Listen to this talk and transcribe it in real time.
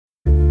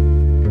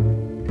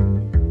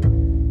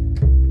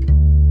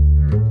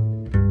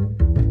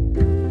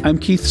I'm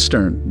Keith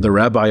Stern, the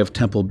Rabbi of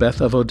Temple Beth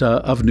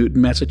Avodah of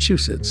Newton,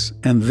 Massachusetts,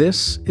 and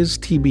this is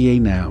TBA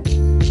Now,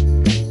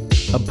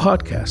 a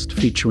podcast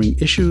featuring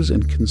issues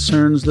and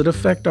concerns that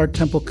affect our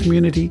temple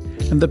community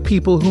and the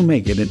people who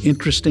make it an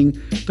interesting,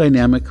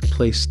 dynamic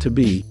place to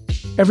be.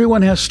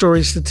 Everyone has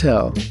stories to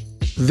tell.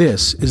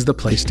 This is the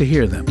place to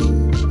hear them.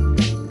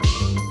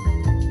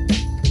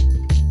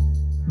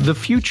 The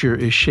future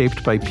is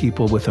shaped by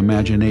people with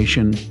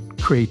imagination,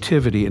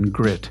 creativity, and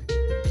grit.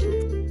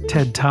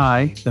 Ted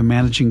Tai, the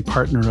managing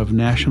partner of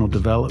National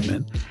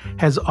Development,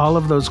 has all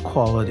of those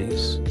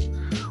qualities.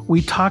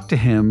 We talked to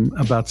him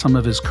about some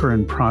of his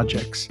current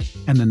projects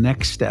and the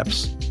next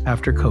steps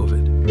after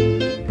COVID.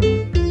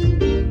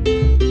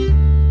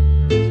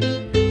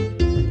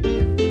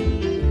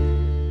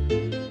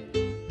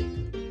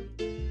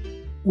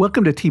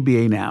 Welcome to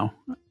TBA Now.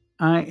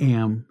 I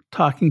am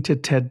talking to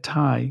Ted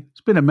Tai.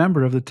 He's been a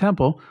member of the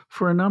temple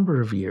for a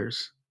number of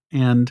years.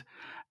 And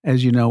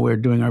as you know, we're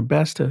doing our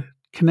best to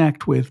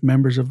connect with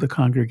members of the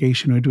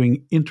congregation who are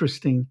doing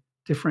interesting,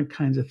 different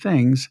kinds of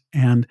things.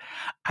 And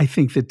I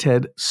think that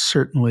Ted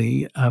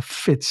certainly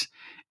fits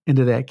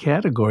into that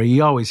category.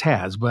 He always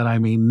has, but I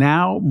mean,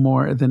 now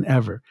more than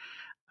ever.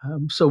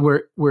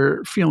 So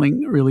we're feeling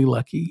really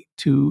lucky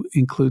to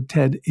include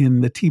Ted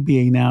in the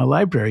TBA Now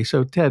library.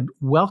 So Ted,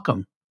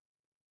 welcome.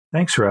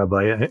 Thanks,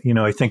 Rabbi.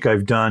 I think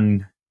I've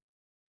done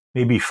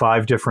maybe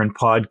 5 different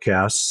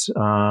podcasts.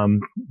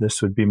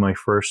 This would be my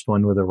first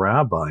one with a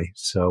rabbi.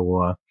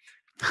 So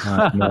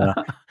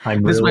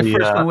I'm this really, is my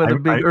first one with a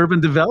big urban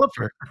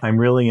developer. I'm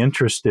really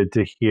interested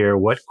to hear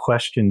what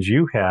questions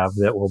you have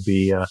that will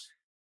be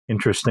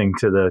interesting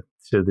to the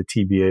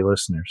TBA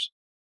listeners.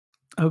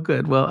 Oh,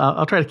 good. Well,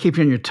 I'll try to keep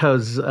you on your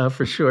toes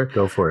for sure.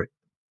 Go for it.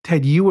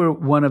 Ted, you were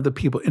one of the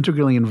people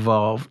integrally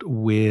involved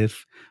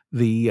with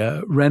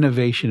the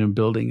renovation and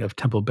building of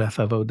Temple Beth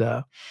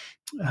Avodah,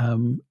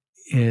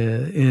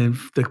 in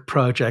the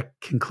project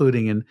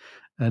concluding in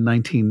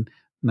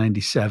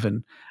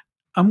 1997.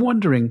 I'm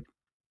wondering,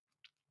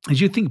 as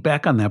you think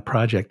back on that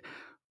project,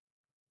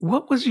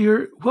 what was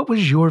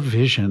your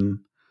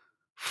vision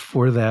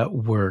for that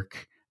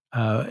work,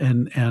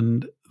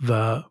 and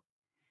the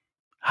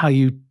how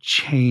you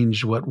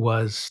changed what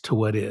was to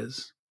what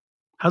is?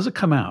 How's it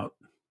come out?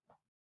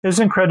 It's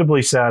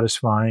incredibly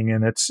satisfying,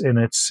 and it's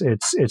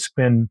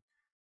been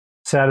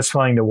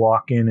satisfying to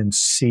walk in and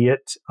see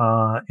it,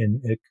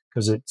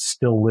 because it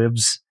still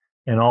lives,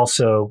 and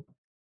also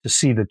to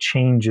see the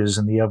changes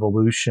and the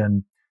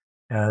evolution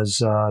as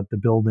the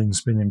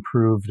building's been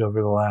improved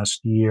over the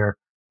last year.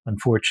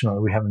 Unfortunately,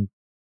 we haven't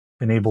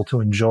been able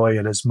to enjoy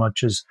it as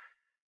much as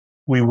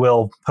we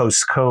will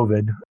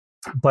post-COVID,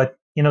 but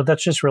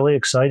that's just really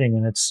exciting,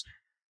 and it's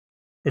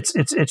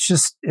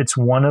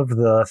one of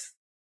the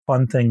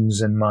fun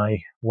things in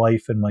my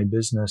life and my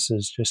business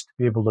is just to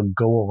be able to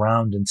go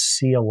around and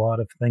see a lot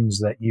of things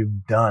that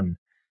you've done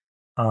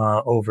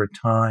over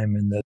time,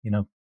 and that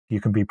you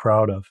can be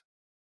proud of.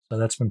 So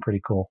that's been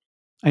pretty cool.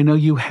 I know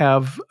you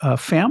have a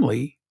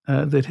family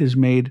that has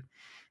made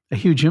a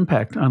huge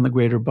impact on the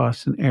greater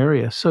Boston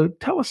area. So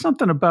tell us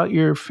something about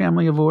your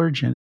family of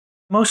origin.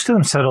 Most of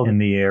them settled in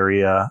the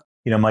area.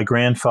 My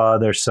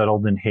grandfather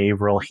settled in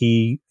Haverhill.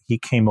 He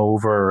came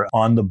over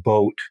on the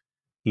boat.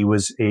 He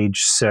was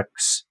age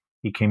 6.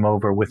 He came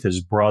over with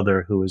his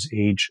brother, who was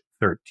age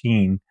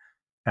 13,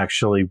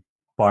 actually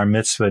bar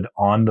mitzvahed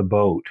on the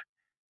boat.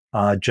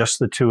 Just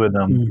the two of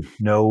them,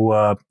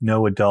 no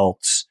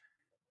adults.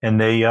 And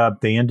they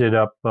ended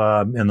up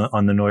on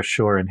the North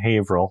Shore in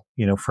Haverhill.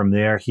 From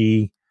there,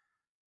 he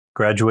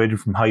graduated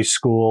from high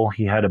school.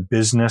 He had a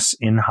business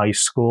in high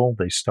school.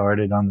 They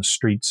started on the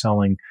street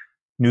selling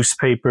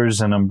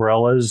newspapers and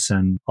umbrellas,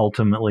 and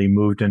ultimately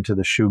moved into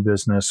the shoe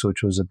business,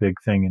 which was a big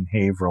thing in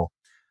Haverhill.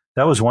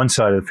 That was one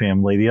side of the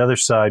family. The other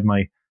side,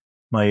 my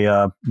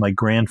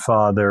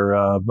grandfather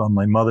on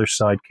my mother's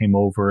side came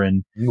over,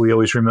 and we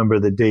always remember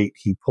the date.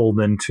 He pulled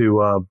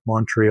into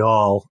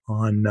Montreal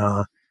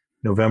on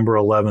November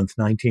 11th,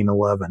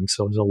 1911.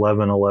 So it was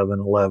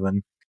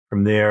 11/11/11.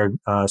 From there,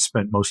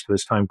 spent most of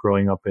his time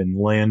growing up in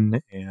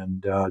Lynn,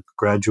 and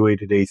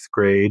graduated 8th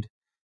grade.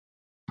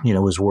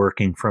 Was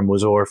orphaned,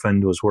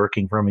 was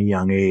working from a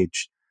young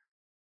age.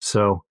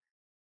 So,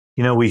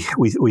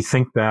 we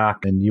think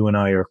back, and you and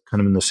I are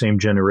kind of in the same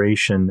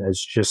generation,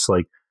 as just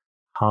like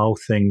how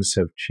things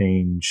have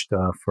changed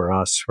for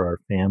us, for our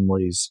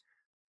families,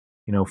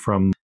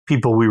 from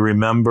people we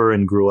remember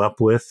and grew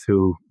up with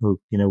who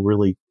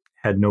really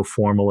had no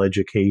formal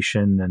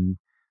education and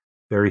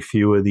very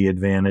few of the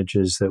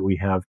advantages that we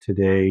have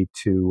today,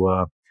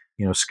 to,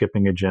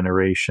 skipping a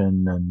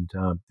generation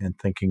and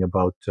thinking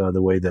about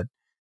the way that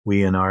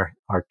we and our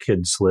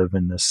kids live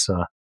in this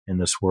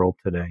world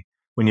today.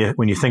 When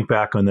you think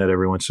back on that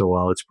every once in a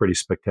while, it's pretty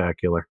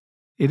spectacular.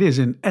 It is,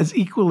 and as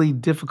equally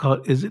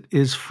difficult as it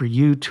is for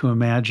you to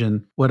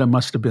imagine what it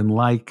must have been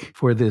like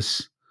for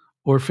this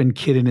orphan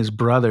kid and his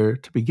brother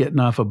to be getting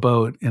off a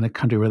boat in a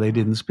country where they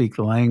didn't speak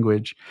the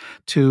language,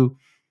 to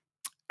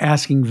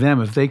asking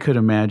them if they could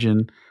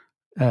imagine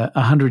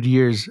 100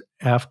 years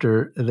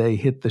after they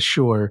hit the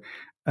shore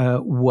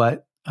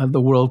what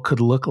the world could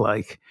look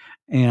like,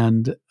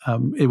 and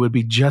it would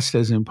be just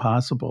as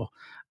impossible.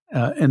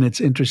 And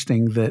it's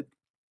interesting that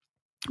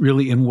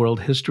really in world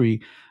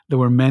history, there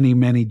were many,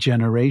 many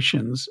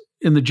generations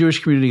in the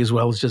Jewish community, as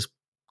well as just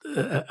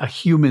a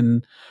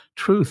human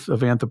truth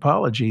of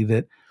anthropology,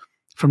 that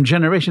from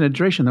generation to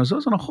generation, there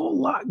wasn't a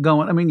whole lot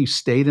going. I mean, you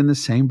stayed in the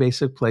same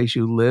basic place,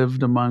 you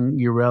lived among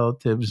your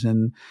relatives,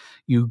 and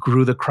you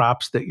grew the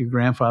crops that your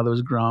grandfather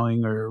was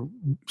growing. Or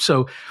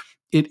so,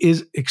 it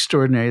is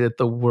extraordinary that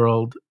the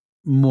world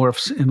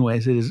morphs in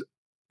ways that is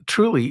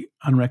truly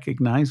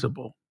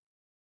unrecognizable.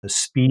 The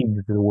speed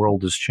that the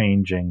world is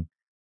changing,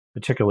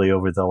 particularly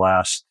over the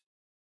last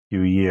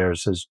few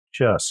years, has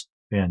just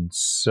been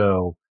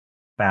so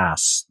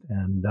fast.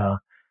 And,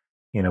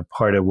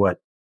 part of what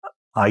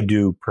I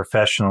do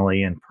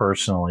professionally and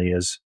personally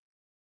is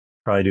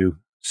try to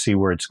see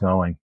where it's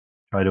going,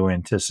 try to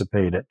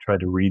anticipate it, try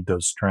to read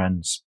those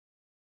trends.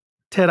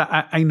 Ted,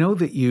 I know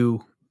that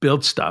you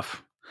build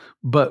stuff,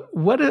 but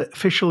what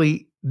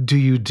officially do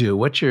you do?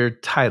 What's your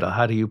title?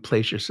 How do you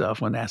place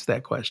yourself when asked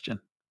that question?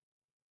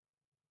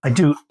 I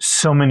do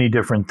so many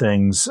different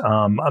things.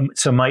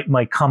 So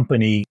my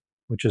company,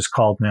 which is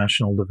called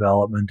National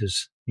Development,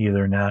 is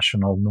neither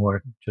national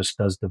nor just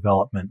does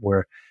development.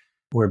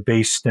 We're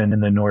based in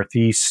the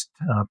Northeast,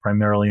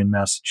 primarily in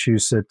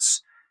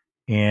Massachusetts,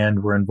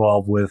 and we're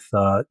involved with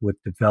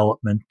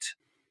development.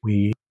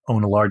 We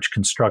own a large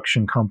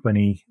construction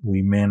company.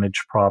 We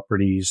manage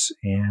properties,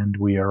 and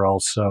we are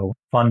also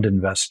fund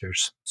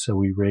investors. So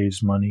we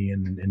raise money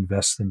and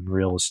invest in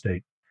real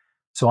estate.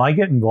 So I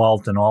get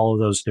involved in all of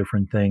those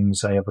different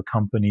things. I have a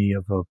company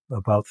of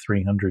about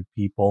 300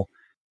 people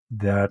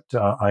that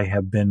I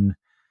have been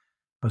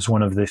was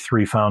one of the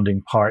three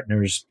founding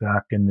partners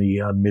back in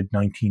the mid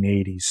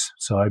 1980s.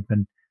 So I've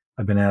been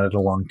at it a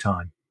long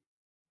time.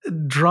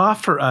 Draw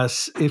for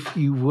us, if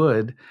you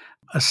would,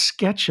 a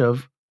sketch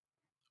of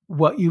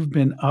what you've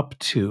been up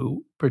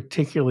to,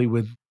 particularly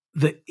with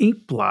the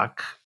ink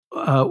block,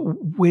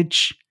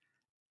 which,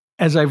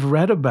 as I've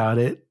read about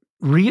it,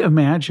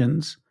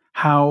 reimagines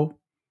how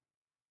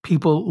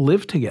people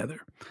live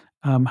together,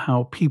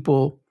 how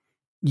people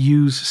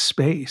use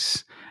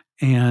space,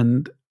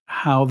 and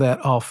how that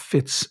all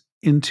fits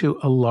into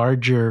a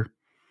larger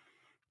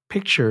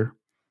picture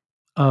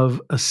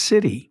of a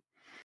city.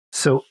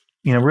 So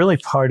really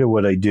part of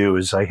what I do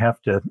is I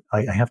have to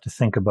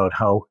think about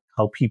how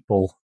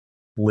people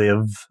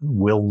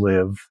will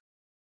live,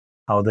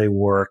 how they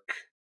work,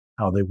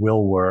 how they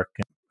will work,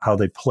 and how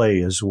they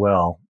play as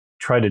well.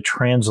 Try to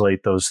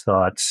translate those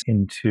thoughts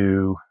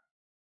into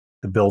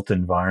the built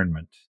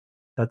environment.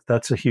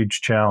 That's a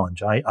huge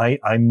challenge.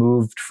 I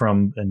moved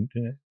from, and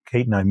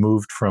Kate and I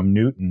moved from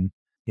Newton,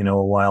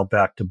 a while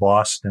back to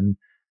Boston,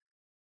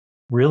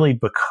 really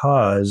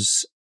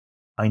because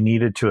I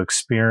needed to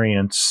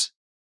experience.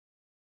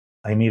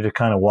 I needed to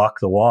kind of walk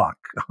the walk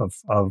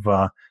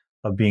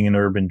of being an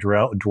urban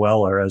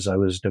dweller as I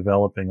was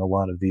developing a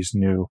lot of these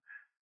new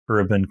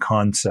urban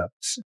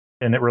concepts,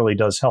 and it really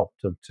does help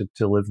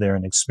to live there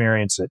and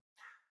experience it.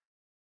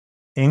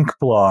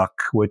 Inkblock,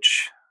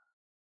 which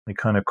I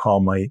kind of call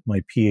my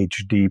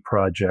PhD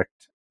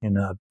project in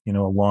a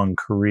long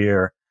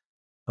career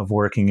of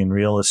working in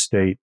real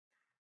estate,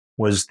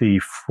 was the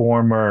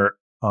former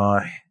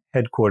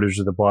headquarters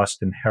of the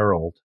Boston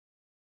Herald.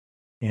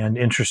 And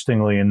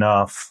interestingly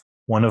enough,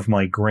 one of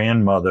my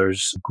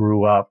grandmothers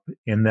grew up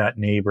in that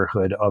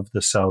neighborhood of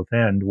the South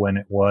End when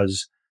it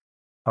was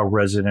a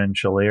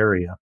residential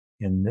area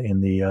in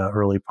the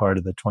early part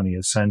of the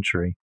 20th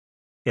century.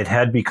 It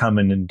had become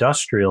an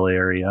industrial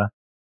area,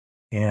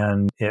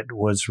 and it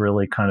was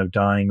really kind of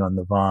dying on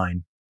the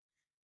vine,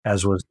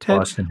 as was Ted,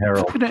 Boston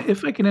Herald.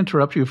 if I can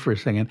interrupt you for a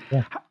second,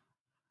 Yeah.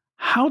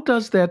 how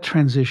does that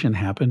transition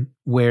happen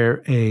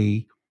where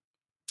a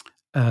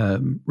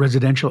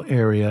residential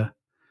area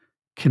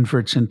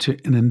converts into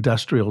an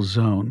industrial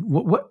zone?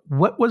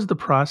 What was the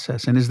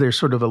process, and is there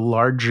sort of a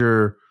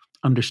larger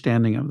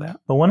understanding of that?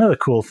 But one of the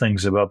cool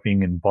things about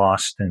being in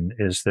Boston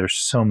is there's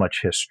so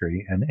much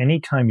history, and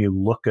anytime you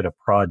look at a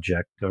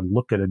project or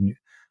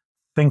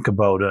think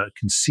about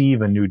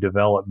conceive a new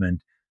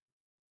development,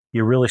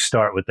 you really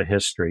start with the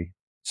history.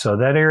 So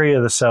that area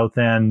of the South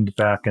End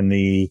back in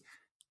the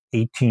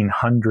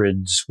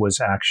 1800s was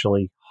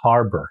actually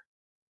harbor.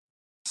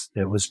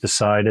 It was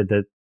decided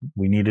that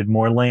we needed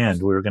more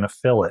land. We were going to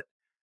fill it.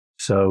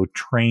 So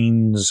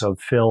trains of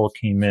fill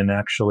came in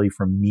actually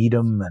from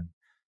Needham and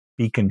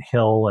Beacon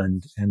Hill,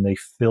 and they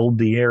filled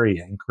the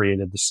area and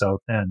created the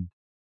South End.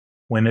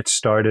 When it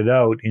started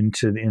out in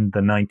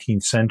the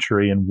 19th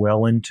century and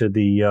well into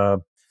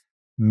the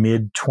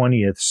mid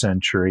 20th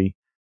century,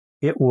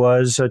 it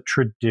was a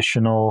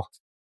traditional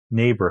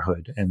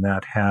neighborhood, and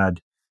that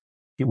had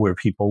where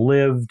people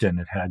lived, and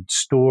it had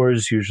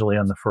stores usually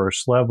on the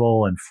first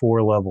level and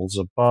 4 levels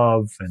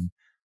above, and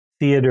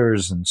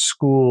theaters and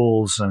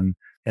schools, and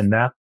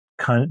that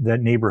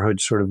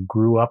neighborhood sort of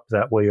grew up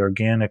that way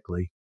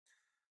organically.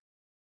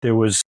 There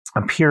was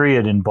a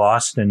period in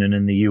Boston and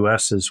in the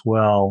U.S. as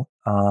well,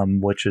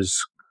 which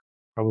is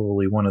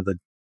probably one of the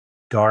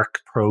dark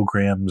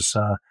programs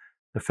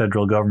the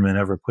federal government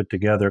ever put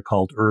together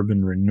called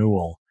urban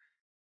renewal.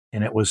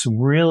 And it was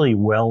really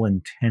well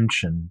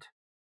intentioned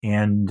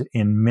and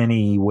in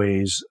many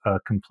ways a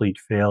complete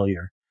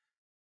failure.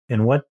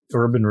 And what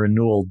urban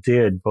renewal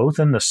did, both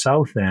in the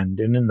South End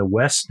and in the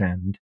West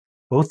End,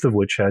 both of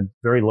which had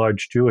very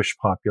large Jewish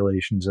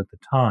populations at the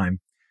time,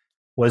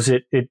 was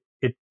it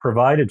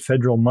provided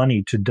federal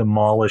money to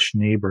demolish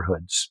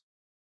neighborhoods.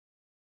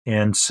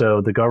 And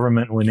so the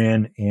government went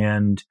in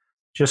and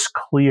just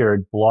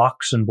cleared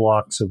blocks and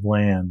blocks of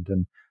land.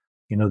 And,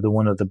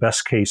 one of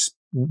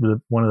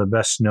the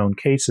best known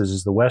cases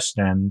is the West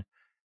End,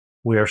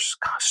 where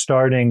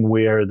starting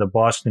where the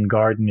Boston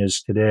Garden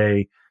is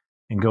today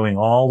and going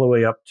all the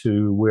way up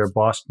to where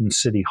Boston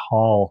City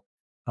Hall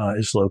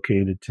is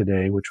located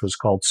today, which was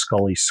called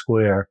Scully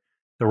Square,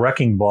 the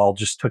wrecking ball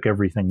just took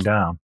everything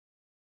down.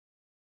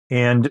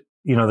 And,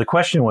 the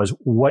question was,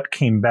 what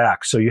came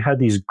back? So you had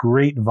these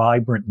great,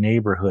 vibrant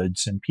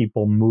neighborhoods, and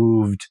people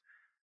moved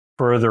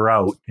further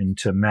out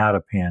into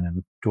Mattapan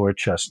and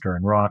Dorchester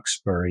and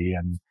Roxbury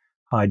and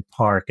Hyde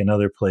Park and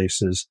other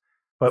places.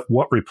 But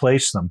what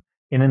replaced them?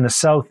 And in the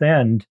South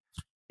End,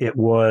 it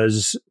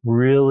was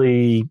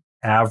really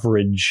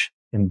average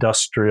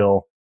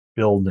industrial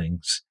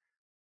buildings,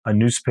 a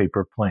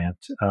newspaper plant,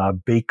 a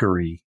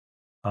bakery,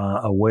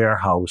 a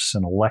warehouse,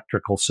 an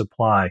electrical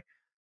supply.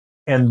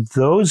 And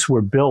those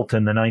were built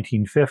in the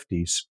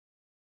 1950s.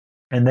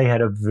 And they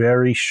had a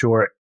very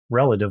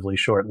relatively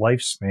short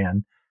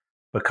lifespan,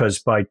 because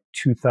by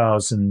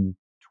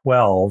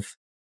 2012,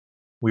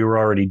 we were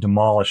already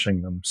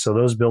demolishing them. So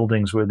those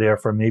buildings were there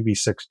for maybe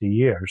 60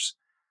 years.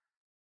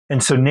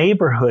 And so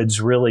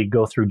neighborhoods really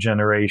go through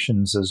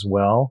generations as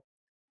well.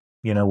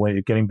 When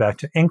you're getting back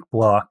to Ink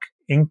Block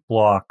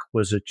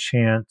was a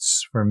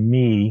chance for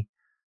me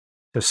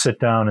to sit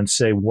down and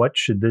say, what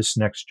should this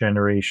next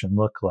generation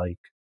look like?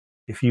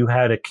 If you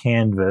had a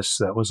canvas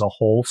that was a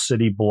whole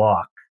city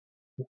block,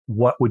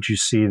 what would you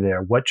see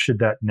there? What should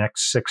that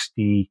next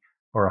 60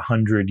 or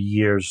 100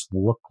 years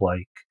look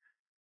like?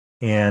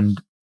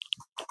 And,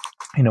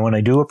 when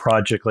I do a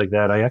project like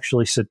that, I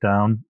actually sit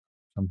down,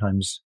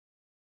 sometimes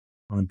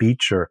on the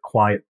beach or a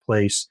quiet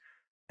place,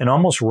 and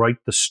almost write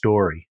the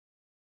story.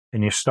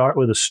 And you start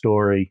with a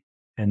story,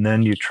 and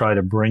then you try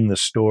to bring the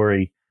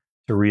story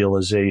to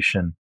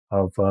realization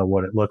of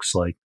what it looks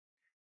like.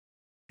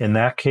 In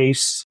that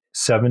case,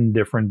 7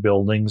 different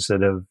buildings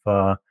that have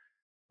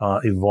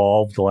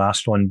evolved, the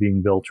last one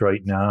being built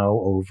right now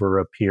over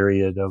a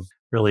period of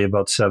really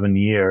about 7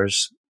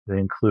 years. They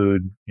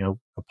include,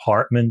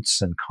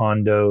 apartments and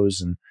condos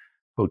and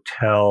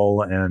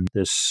hotel and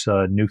this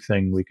new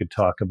thing we could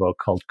talk about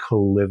called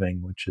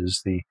co-living, which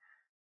is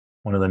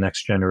one of the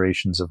next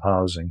generations of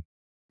housing.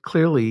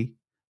 Clearly,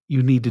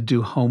 you need to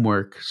do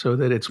homework so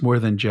that it's more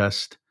than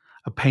just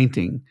a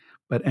painting,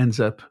 but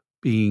ends up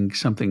being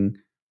something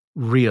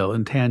real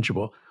and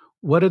tangible.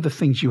 What are the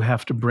things you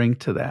have to bring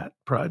to that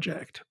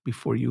project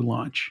before you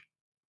launch?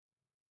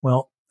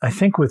 Well, I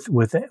think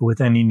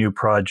with any new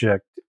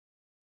project,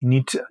 you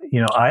need to,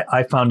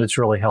 I found it's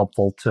really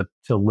helpful to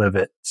live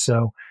it.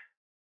 So,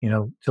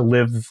 to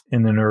live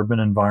in an urban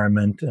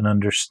environment and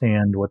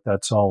understand what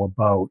that's all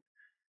about,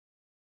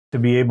 to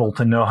be able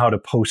to know how to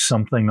post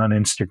something on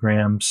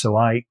Instagram. So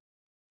I,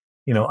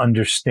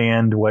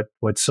 understand what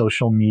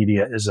social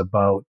media is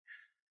about,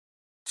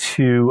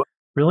 to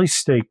really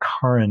stay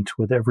current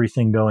with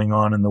everything going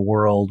on in the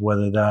world,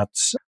 whether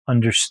that's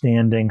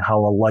understanding how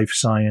a life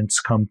science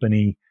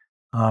company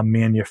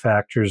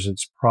manufactures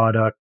its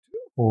product,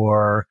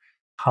 or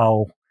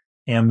how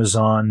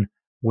Amazon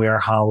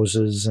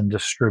warehouses and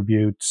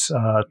distributes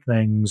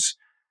things,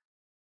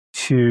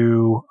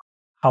 to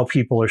how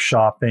people are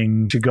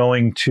shopping, to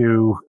going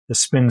to the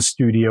spin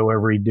studio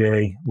every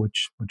day,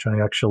 which I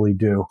actually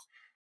do.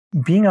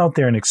 Being out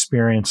there and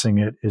experiencing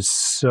it is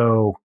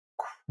so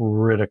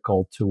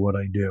critical to what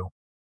I do.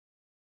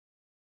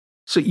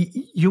 So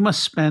you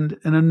must spend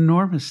an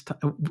enormous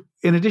time,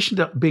 in addition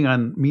to being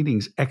on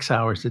meetings X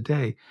hours a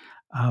day,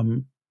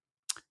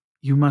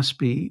 you must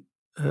be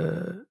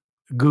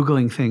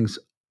Googling things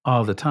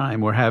all the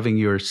time, or having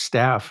your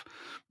staff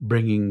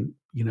bringing,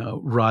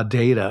 raw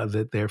data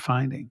that they're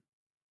finding.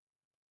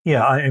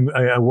 Yeah,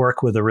 I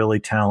work with a really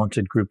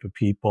talented group of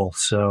people.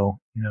 So,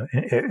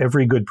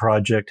 every good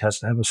project has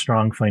to have a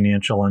strong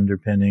financial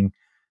underpinning.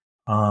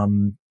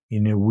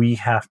 We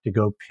have to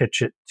go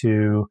pitch it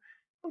to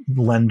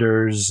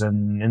lenders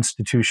and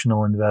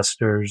institutional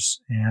investors,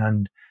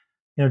 and,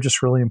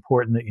 just really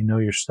important that you know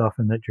your stuff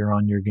and that you're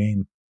on your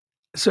game.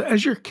 So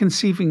as you're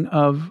conceiving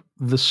of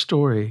the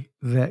story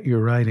that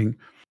you're writing,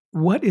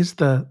 what is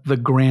the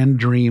grand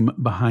dream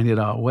behind it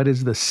all? What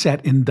is the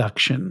set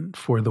induction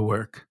for the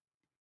work?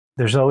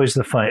 There's always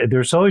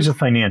there's always a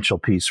financial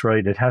piece,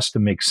 right? It has to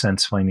make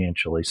sense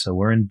financially. So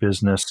we're in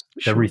business.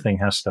 Sure. Everything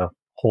has to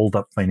hold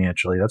up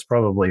financially. That's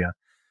probably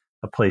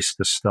a place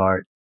to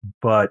start.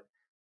 But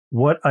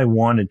what I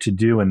wanted to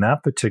do in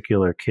that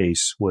particular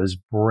case was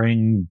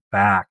bring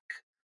back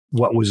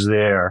what was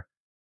there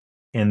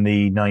in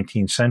the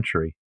 19th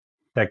century.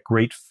 that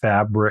great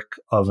fabric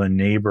of a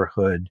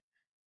neighborhood,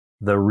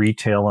 the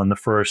retail on the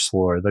first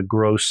floor, the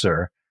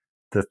grocer,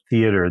 the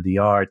theater, the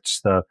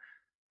arts, the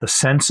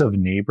sense of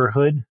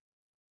neighborhood,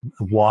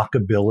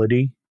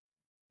 walkability,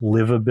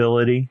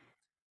 livability.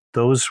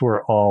 Those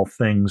were all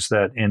things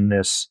that in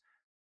this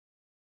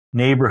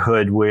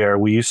neighborhood where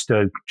we used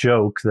to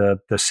joke that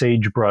the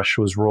sagebrush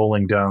was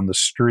rolling down the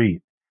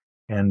street,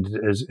 and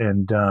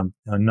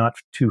not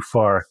too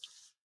far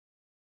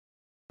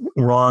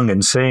wrong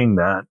in saying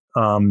that,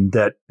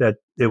 that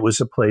it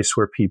was a place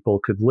where people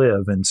could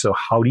live. And so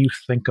how do you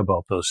think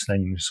about those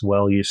things?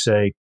 Well, you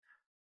say,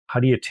 how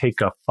do you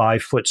take a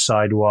 5-foot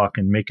sidewalk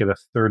and make it a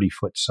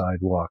 30-foot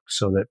sidewalk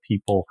so that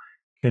people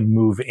can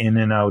move in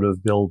and out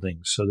of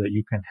buildings, so that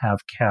you can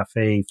have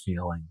cafe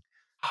feeling?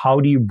 How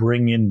do you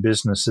bring in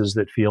businesses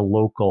that feel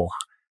local,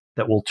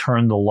 that will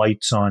turn the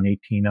lights on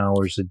 18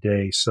 hours a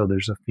day so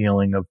there's a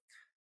feeling of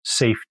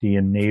safety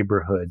and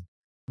neighborhood?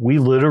 We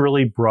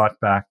literally brought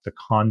back the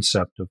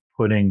concept of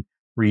putting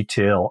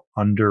retail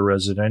under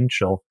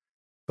residential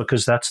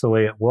because that's the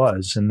way it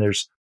was. And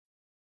there's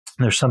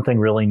something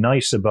really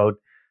nice about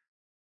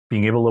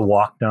being able to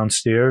walk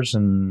downstairs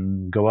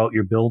and go out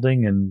your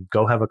building and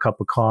go have a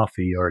cup of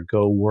coffee or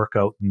go work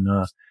out in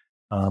a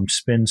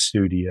spin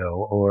studio,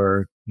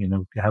 or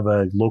have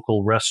a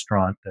local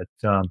restaurant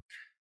that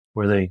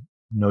where they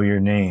know your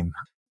name.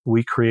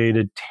 We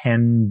created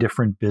 10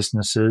 different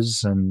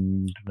businesses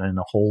and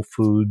a Whole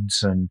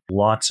Foods and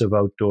lots of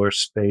outdoor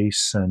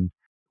space. And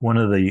one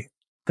of the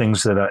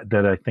things that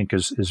I think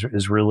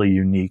is really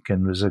unique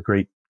and was a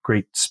great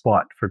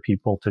spot for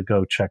people to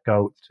go check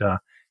out,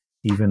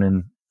 even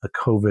in a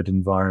COVID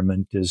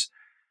environment, is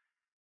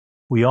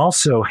we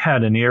also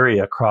had an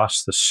area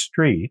across the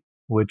street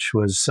which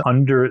was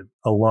under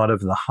a lot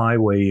of the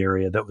highway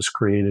area that was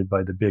created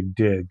by the Big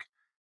Dig,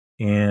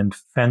 and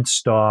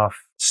fenced off,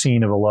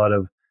 scene of a lot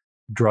of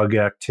drug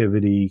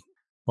activity,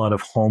 a lot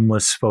of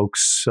homeless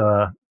folks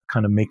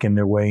kind of making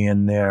their way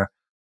in there.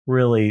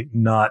 Really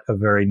not a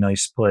very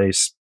nice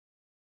place.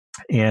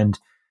 And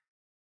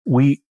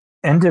we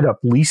ended up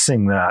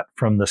leasing that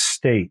from the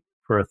state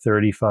for a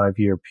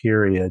 35-year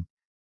period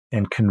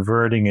and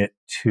converting it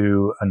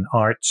to an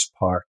arts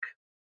park.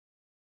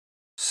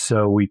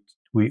 So we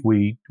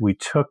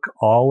took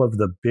all of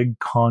the big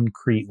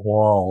concrete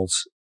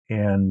walls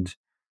and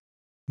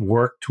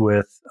worked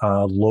with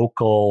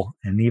local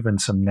and even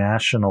some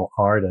national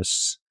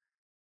artists,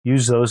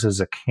 used those as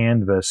a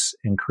canvas,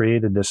 and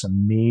created this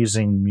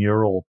amazing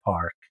mural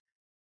park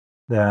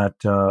that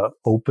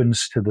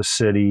opens to the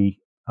city.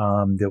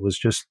 That was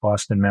just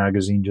Boston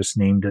Magazine just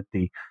named it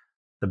the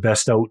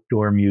best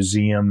outdoor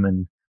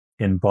museum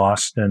in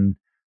Boston.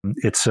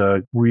 It's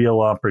a real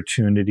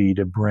opportunity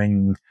to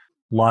bring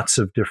lots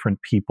of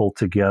different people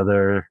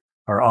together.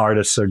 Our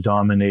artists are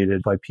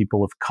dominated by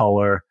people of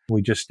color.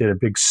 We just did a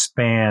big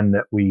span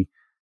that we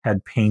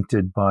had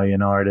painted by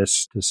an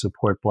artist to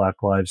support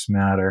Black Lives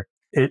Matter.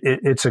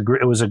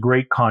 It was a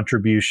great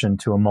contribution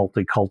to a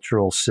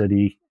multicultural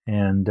city,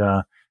 and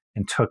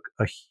took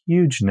a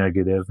huge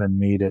negative and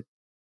made it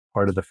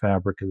part of the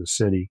fabric of the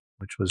city,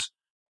 which was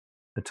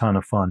a ton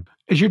of fun.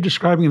 As you're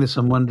describing this,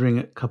 I'm wondering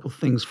a couple of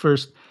things.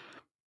 First,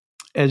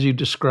 as you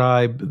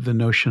describe the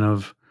notion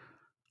of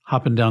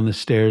hopping down the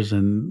stairs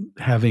and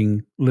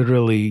having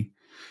literally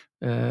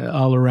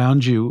all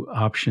around you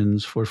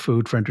options for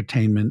food, for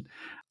entertainment,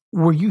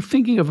 were you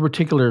thinking of a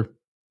particular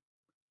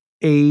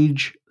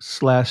age /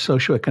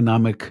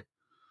 socioeconomic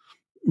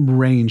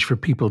range for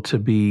people to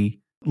be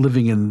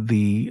living in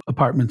the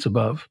apartments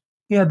above?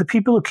 Yeah, the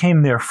people who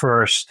came there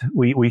first,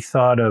 we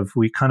kind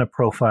of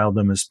profiled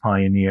them as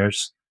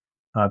pioneers,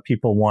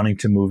 people wanting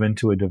to move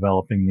into a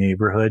developing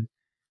neighborhood.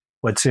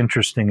 What's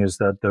interesting is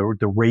that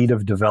the rate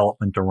of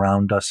development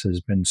around us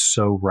has been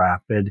so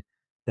rapid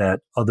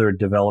that other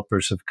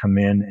developers have come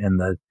in and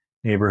the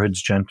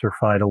neighborhood's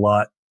gentrified a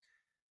lot.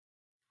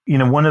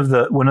 One of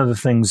the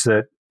things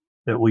that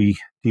we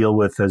deal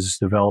with as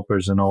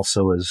developers and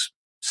also as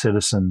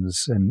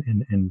citizens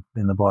in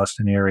the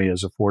Boston area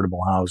is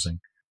affordable housing.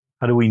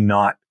 How do we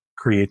not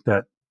create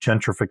that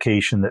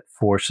gentrification that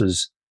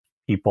forces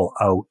people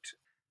out?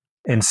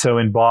 And so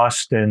in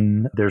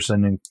Boston, there's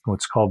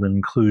what's called an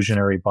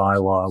inclusionary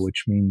bylaw,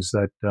 which means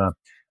that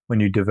when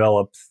you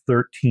develop,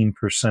 13%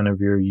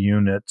 of your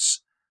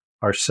units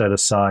are set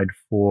aside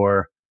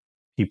for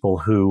people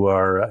who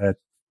are at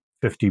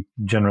 50,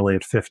 generally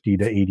at 50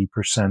 to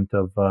 80%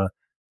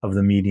 of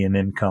the median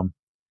income.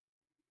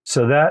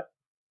 So that,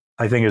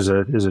 I think, is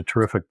a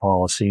terrific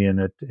policy, and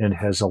it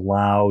has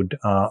allowed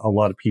a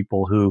lot of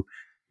people who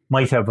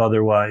might have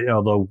otherwise,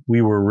 although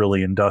we were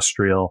really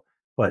industrial,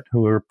 but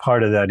who are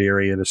part of that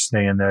area, to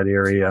stay in that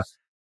area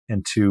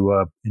and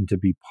to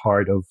be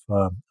part of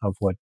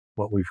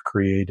what we've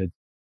created.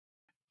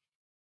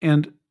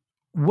 And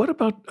what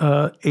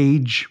about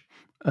age?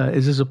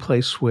 Is this a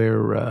place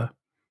where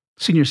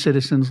senior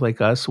citizens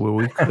like us, where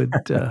we could?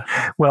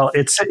 Well,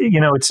 it's a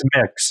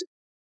mix.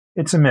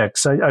 It's a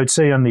mix. I would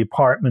say on the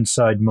apartment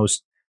side,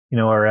 most,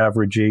 our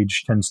average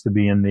age tends to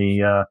be in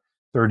the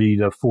 30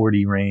 to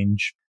 40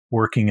 range.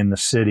 working in the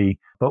city.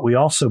 But we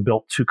also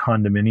built 2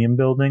 condominium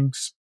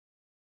buildings.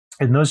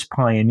 And those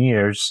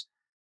pioneers,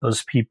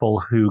 those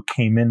people who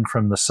came in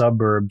from the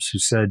suburbs who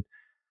said,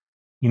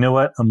 you know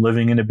what, I'm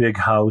living in a big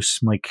house.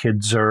 My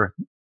kids are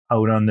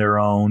out on their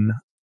own.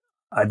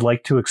 I'd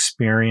like to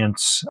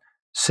experience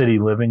city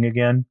living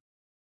again.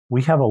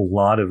 We have a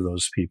lot of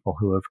those people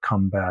who have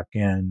come back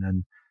in.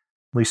 And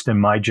at least in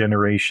my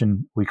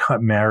generation, we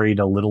got married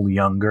a little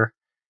younger.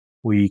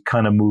 We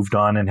kind of moved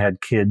on and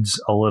had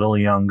kids a little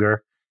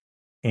younger,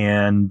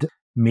 and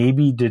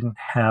maybe didn't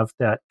have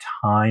that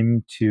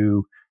time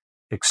to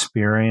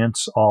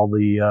experience all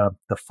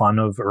the fun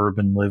of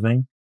urban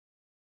living.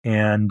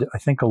 And I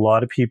think a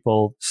lot of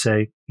people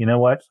say, you know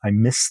what, I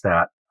miss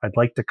that. I'd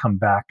like to come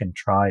back and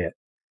try it.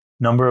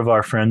 A number of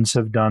our friends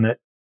have done it.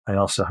 I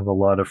also have a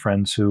lot of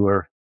friends who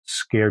are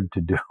scared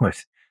to do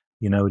it.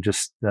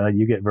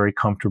 You get very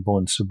comfortable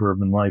in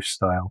suburban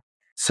lifestyle.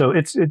 So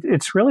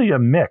it's really a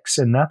mix,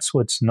 and that's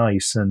what's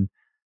nice. And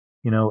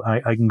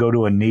I can go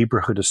to a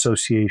neighborhood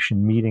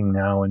association meeting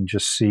now and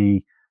just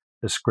see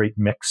this great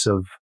mix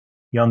of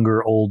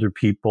younger, older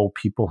people,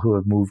 people who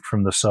have moved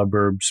from the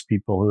suburbs,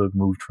 people who have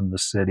moved from the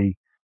city,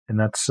 and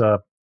that's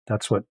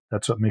what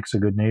makes a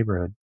good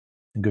neighborhood,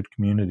 a good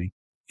community.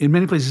 In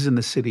many places in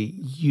the city,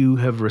 you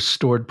have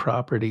restored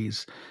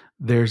properties.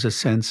 There's a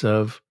sense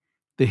of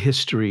the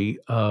history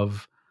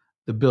of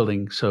the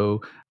building.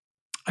 So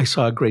I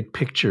saw a great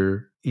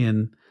picture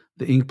in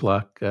the ink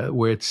block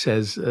where it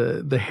says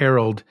the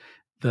Herald,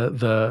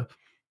 the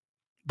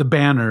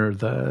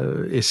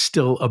banner is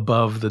still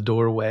above the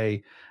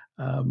doorway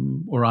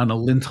or on a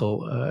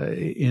lintel.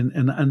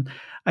 And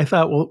I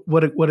thought, well,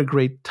 what a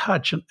great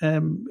touch.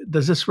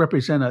 Does this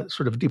represent a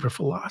sort of deeper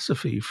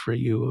philosophy for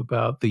you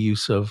about the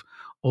use of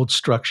old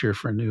structure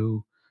for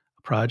new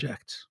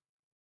projects?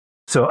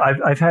 So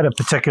I've had a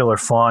particular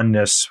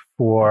fondness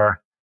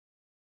for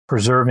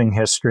preserving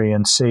history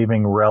and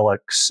saving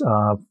relics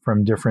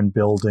from different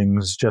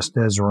buildings just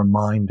as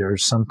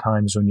reminders,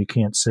 sometimes when you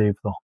can't save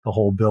the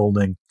whole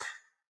building.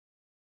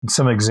 And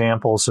some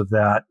examples of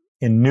that,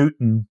 in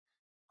Newton,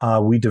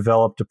 we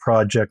developed a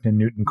project in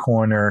Newton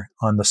Corner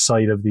on the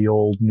site of the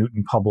old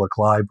Newton Public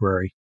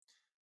Library.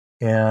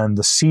 And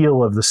the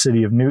seal of the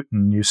city of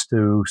Newton used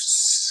to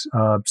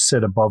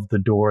sit above the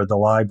door of the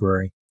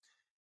library.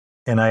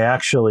 And I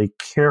actually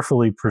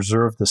carefully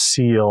preserved the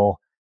seal,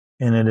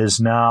 and it is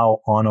now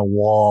on a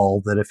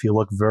wall that if you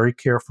look very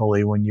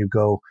carefully when you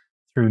go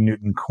through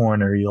Newton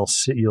Corner, you'll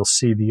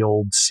see the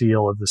old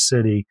seal of the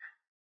city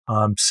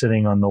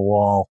sitting on the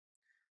wall.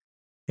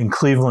 In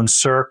Cleveland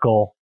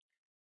Circle,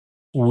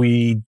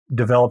 we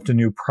developed a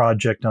new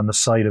project on the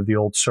site of the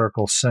old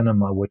Circle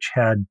Cinema, which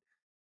had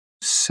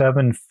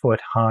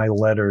 7-foot-high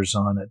letters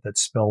on it that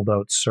spelled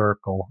out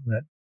Circle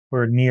that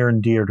were near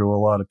and dear to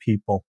a lot of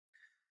people.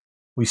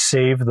 We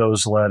saved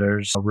those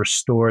letters,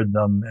 restored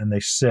them, and they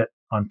sit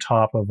on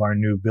top of our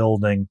new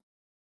building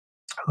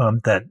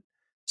that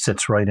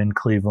sits right in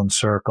Cleveland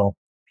Circle.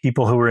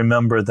 People who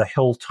remember the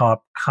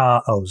Hilltop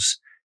cows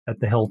at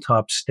the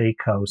Hilltop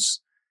Steakhouse.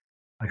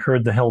 I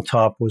heard the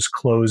Hilltop was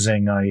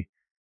closing.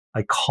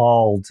 I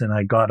called and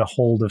I got a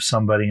hold of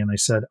somebody and I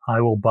said,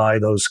 I will buy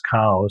those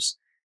cows.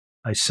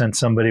 I sent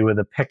somebody with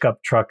a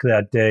pickup truck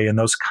that day, and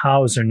those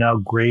cows are now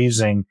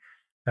grazing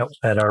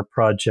at our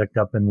project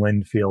up in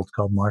Linfield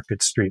called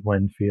Market Street,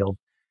 Linfield.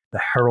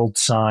 The Herald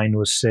sign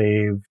was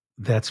saved.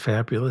 That's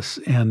fabulous.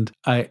 And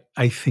I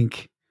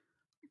think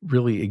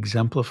really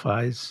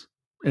exemplifies,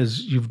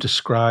 as you've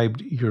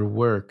described your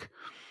work,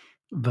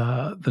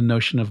 the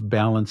notion of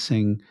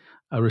balancing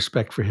a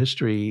respect for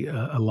history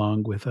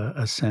along with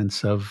a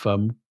sense of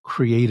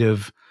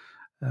creative,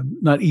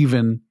 not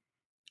even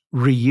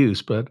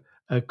reuse, but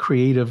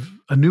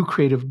a new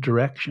creative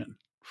direction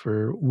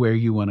for where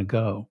you want to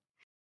go.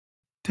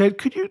 Ted,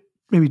 could you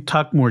maybe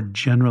talk more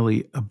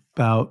generally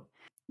about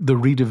the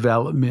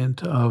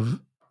redevelopment of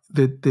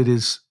that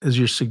is, as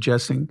you're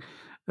suggesting,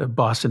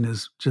 Boston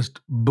is just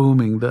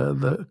booming.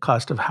 The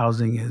cost of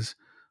housing is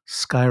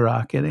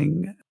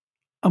skyrocketing.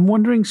 I'm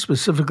wondering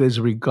specifically as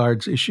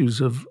regards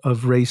issues of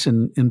race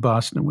in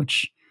Boston,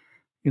 which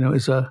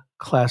is a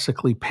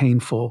classically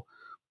painful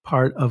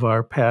part of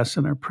our past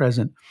and our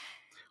present.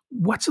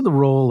 What's the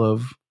role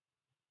of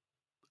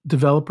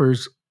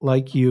developers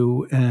like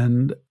you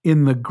and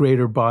in the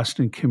greater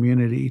Boston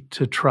community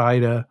to try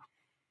to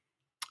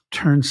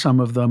turn some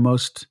of the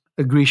most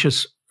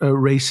egregious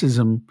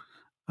racism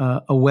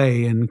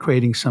away and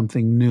creating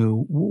something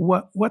new?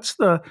 What's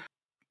the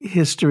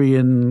history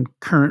and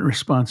current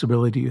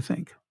responsibility, do you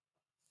think?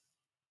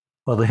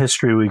 Well, the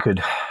history we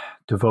could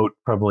devote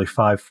probably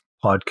 5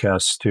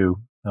 podcasts to,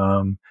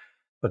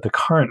 but the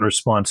current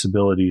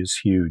responsibility is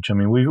huge. I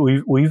mean,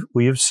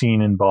 we have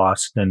seen in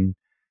Boston,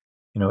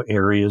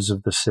 areas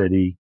of the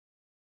city,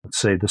 let's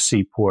say the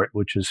Seaport,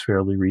 which is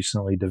fairly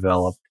recently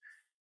developed,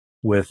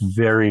 with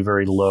very,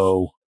 very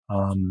low,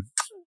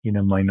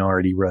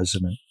 minority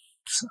residents.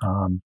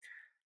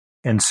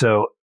 And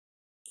so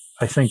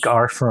I think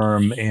our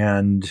firm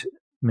and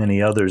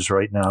many others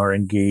right now are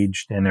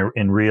engaged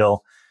in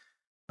real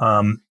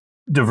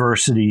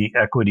diversity,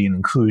 equity, and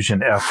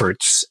inclusion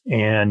efforts.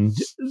 And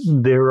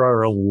there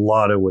are a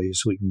lot of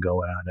ways we can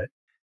go at it.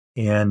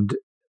 And,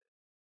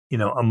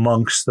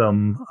 amongst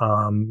them,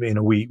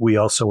 we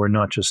also are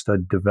not just a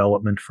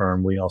development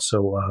firm. We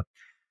also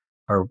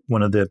are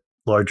one of the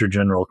larger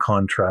general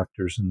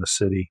contractors in the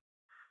city.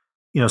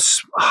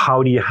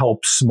 How do you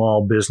help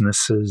small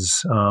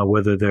businesses,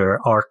 whether they're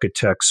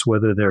architects,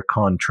 whether they're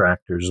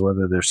contractors,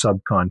 whether they're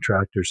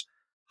subcontractors?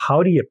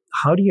 How do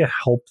you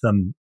help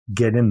them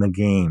get in the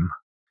game?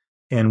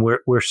 And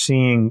we're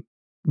seeing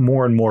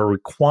more and more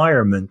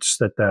requirements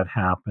that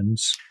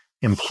happens.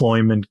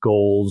 Employment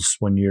goals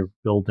when you're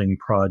building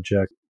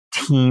projects,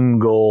 team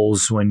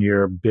goals when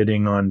you're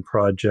bidding on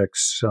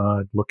projects,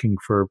 looking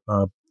for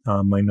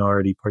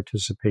minority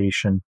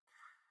participation.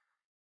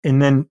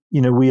 And then,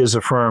 we as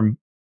a firm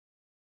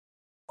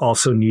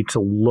also need to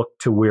look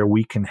to where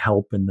we can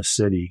help in the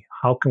city.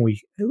 How can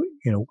we,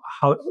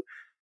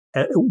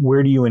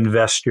 where do you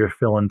invest your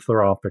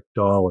philanthropic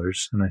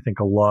dollars? And I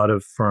think a lot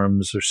of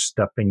firms are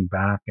stepping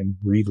back and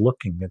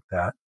re-looking at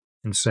that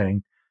and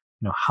saying,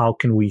 how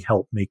can we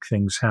help make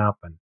things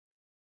happen?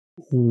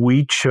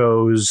 We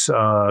chose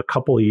a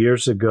couple of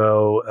years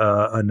ago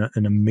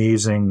an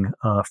amazing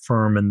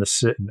firm in the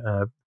city,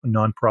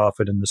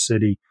 nonprofit in the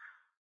city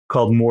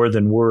called More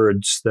Than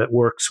Words that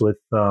works with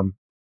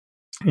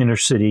inner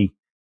city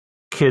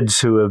kids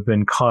who have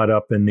been caught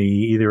up in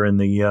either in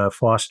the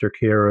foster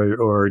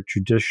care or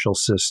judicial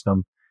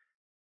system,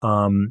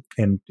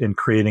 and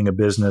creating a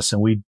business. And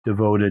we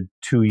devoted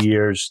 2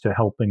 years to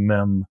helping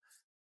them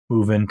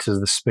move into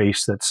the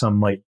space that some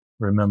might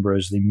remember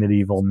as the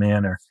medieval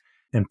manor,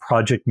 and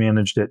project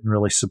managed it and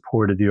really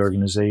supported the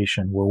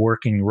organization. We're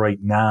working right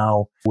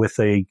now with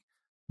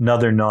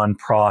another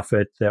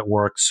nonprofit that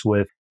works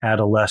with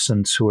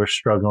adolescents who are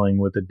struggling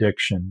with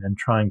addiction and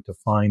trying to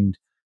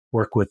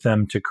work with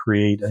them to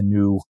create a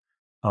new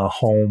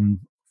home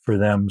for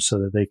them so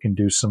that they can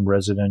do some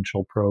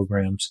residential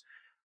programs.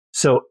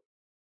 So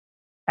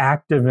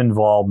active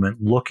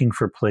involvement, looking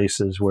for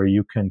places where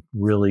you can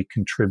really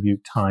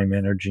contribute time,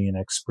 energy, and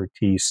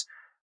expertise.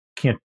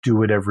 Can't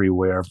do it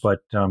everywhere, but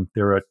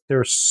there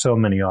are so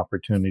many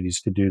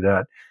opportunities to do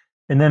that.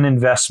 And then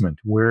investment.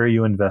 Where are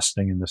you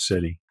investing in the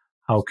city?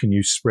 How can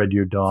you spread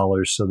your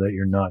dollars so that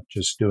you're not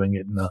just doing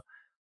it in the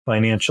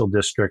financial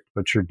district,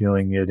 but you're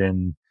doing it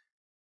in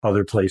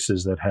other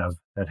places that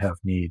have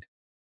need?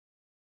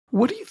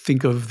 What do you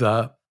think of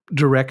the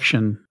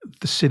direction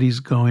the city's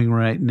going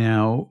right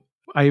now?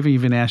 I haven't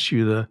even asked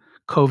you the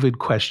COVID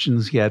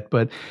questions yet,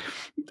 but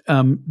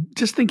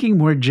just thinking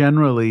more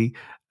generally,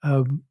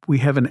 we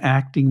have an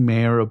acting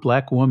mayor, a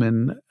Black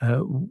woman,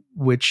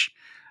 which,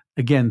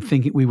 again,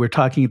 thinking we were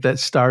talking at that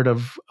start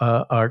of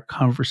our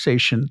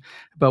conversation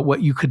about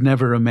what you could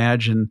never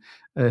imagine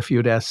if you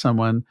had asked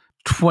someone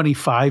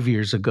 25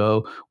 years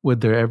ago,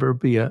 would there ever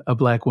be a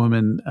Black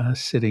woman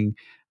sitting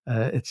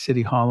at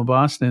City Hall in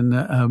Boston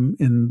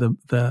in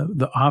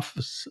the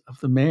office of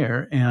the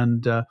mayor?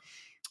 And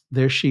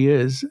there she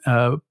is,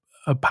 a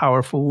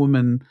powerful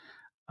woman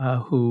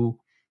who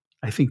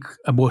I think,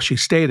 she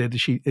stated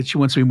she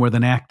wants to be more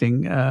than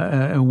acting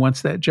and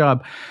wants that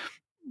job.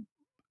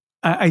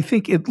 I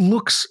think it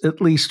looks,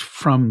 at least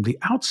from the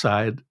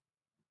outside,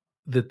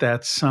 that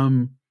that's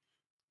some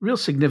real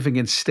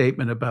significant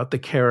statement about the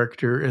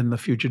character and the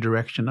future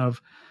direction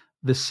of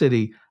the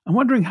city. I'm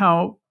wondering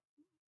how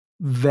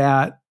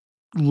that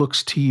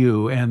looks to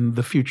you and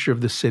the future of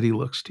the city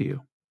looks to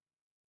you.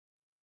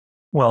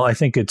 Well, I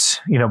think it's,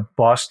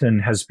 Boston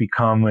has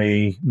become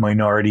a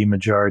minority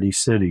majority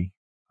city,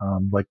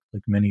 like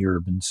many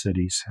urban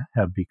cities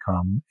have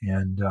become.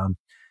 And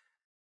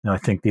I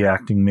think the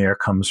acting mayor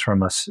comes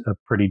from a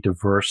pretty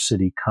diverse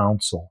city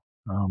council,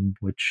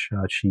 which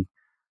she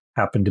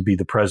happened to be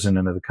the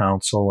president of the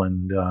council.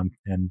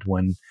 And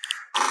when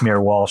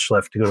Mayor Walsh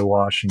left to go to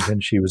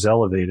Washington, she was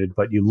elevated.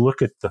 But you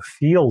look at the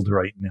field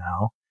right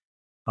now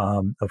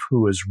of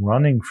who is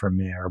running for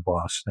mayor of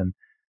Boston,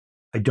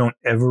 I don't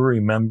ever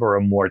remember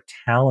a more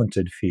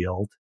talented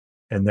field,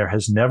 and there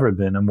has never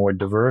been a more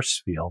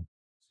diverse field.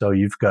 So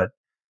you've got,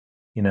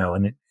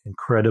 an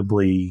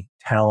incredibly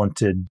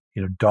talented,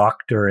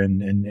 doctor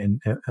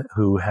and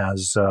who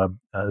has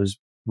his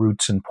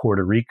roots in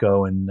Puerto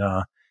Rico and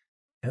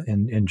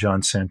in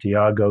John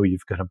Santiago.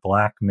 You've got a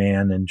Black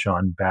man in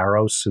John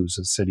Barros, who's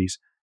the city's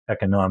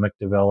economic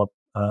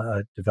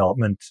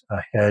development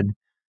head.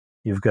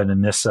 You've got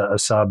Anissa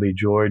Asabi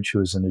George,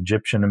 who is an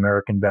Egyptian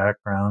American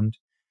background.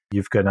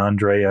 You've got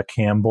Andrea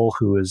Campbell,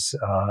 who is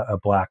a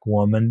Black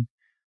woman.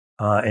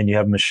 And you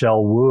have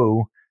Michelle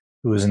Wu,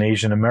 who is an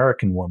Asian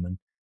American woman.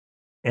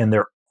 And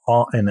they're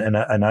all,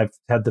 and I've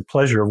had the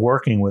pleasure of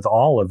working with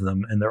all of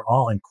them, and they're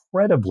all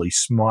incredibly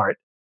smart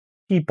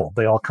people.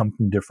 They all come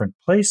from different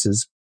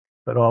places,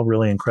 but all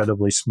really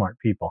incredibly smart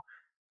people.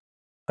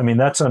 I mean,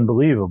 that's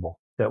unbelievable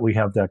that we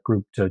have that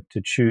group to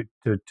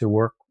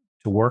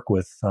work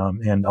with,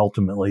 and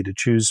ultimately to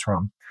choose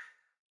from.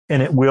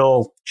 And it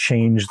will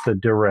change the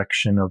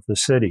direction of the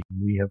city.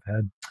 We have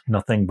had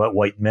nothing but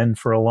white men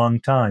for a long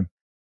time.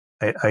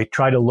 I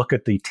try to look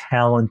at the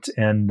talent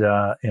and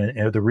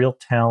the real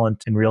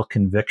talent and real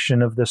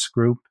conviction of this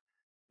group,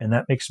 and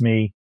that makes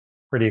me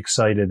pretty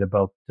excited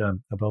about the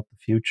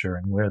future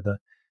and where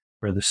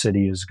the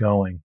city is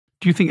going.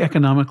 Do you think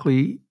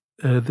economically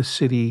the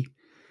city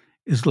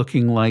is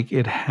looking like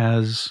it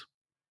has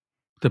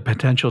the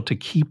potential to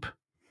keep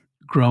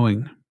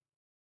growing?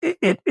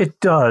 It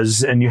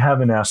does, and you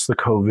haven't asked the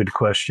COVID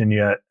question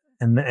yet,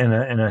 and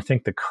I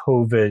think the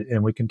COVID,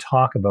 and we can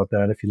talk about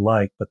that if you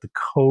like, but the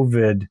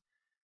COVID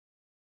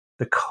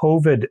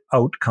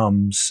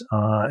outcomes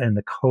and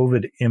the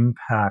COVID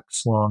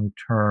impacts long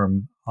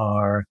term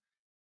are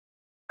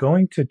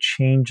going to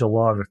change a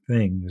lot of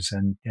things,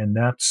 and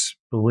that's,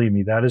 believe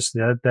me, that is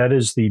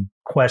the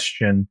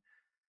question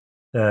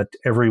that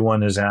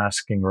everyone is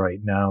asking right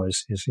now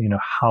is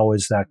how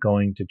is that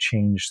going to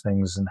change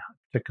things, and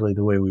particularly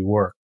the way we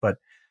work. But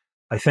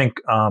I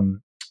think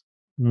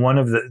one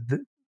of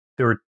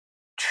there are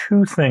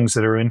two things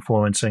that are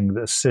influencing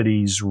the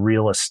city's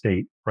real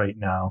estate right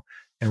now,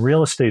 and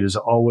real estate is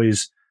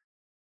always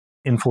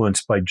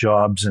influenced by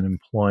jobs and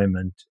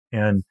employment.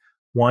 And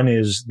one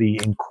is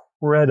the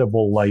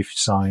incredible life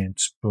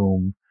science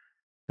boom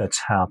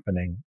that's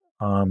happening.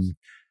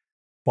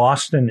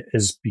 Boston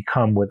has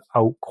become,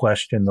 without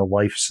question, the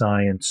life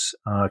science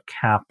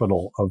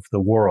capital of the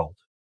world.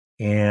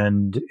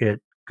 And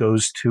it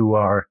goes to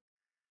our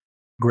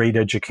great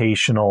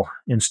educational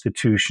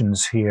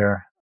institutions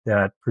here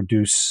that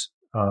produce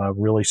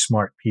really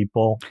smart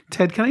people.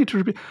 Ted, can I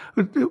interrupt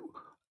you?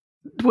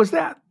 Was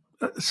that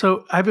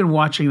so? I've been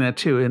watching that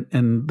too,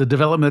 and the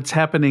development that's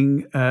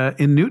happening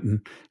in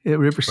Newton, at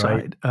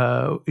Riverside,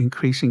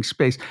 increasing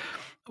space.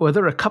 Were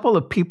there a couple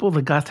of people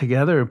that got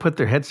together and put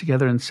their heads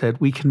together and said,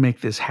 "We can make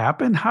this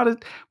happen"?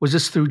 Was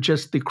this through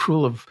just the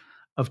accrual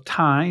of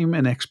time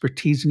and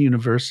expertise in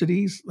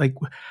universities? Like,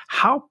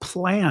 how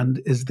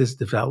planned is this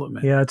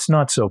development? Yeah, it's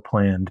not so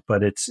planned,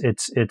 but it's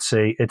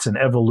an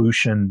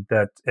evolution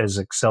that has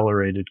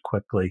accelerated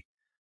quickly,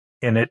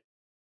 and it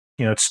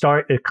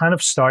kind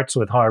of starts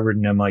with Harvard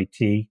and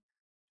MIT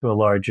to a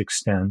large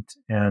extent,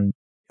 and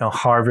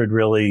Harvard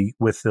really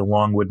with the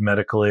Longwood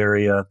medical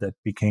area that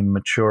became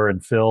mature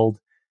and filled.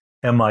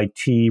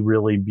 MIT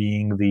really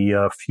being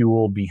the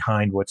fuel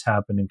behind what's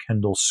happened in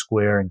Kendall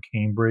Square in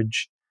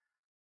Cambridge.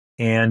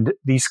 And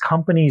these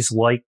companies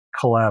like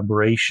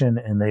collaboration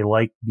and they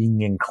like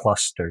being in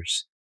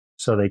clusters.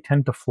 So they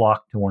tend to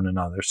flock to one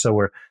another. So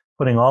we're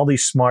putting all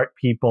these smart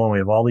people and we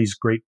have all these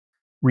great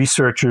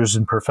researchers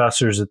and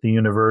professors at the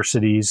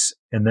universities.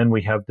 And then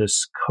we have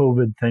this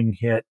COVID thing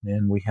hit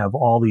and we have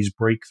all these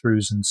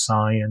breakthroughs in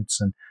science.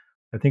 And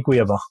I think we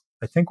have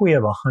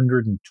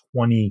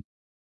 120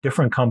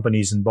 different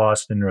companies in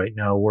Boston right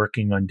now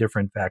working on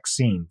different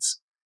vaccines,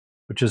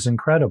 which is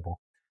incredible.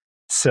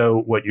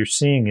 So what you're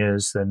seeing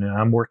is that, and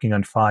I'm working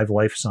on 5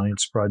 life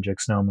science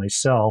projects now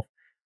myself,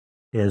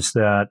 is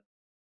that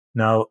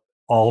now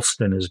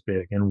Alston is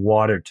big and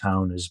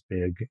Watertown is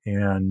big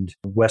and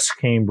West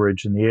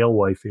Cambridge and the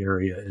Alewife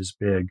area is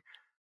big,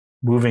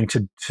 moving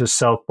to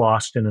South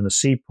Boston and the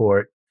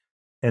Seaport,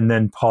 and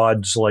then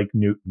pods like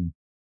Newton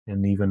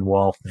and even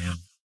Waltham.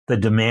 The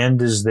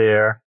demand is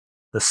there.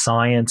 The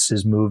science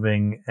is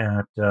moving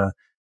at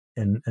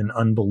an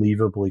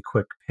unbelievably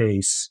quick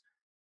pace.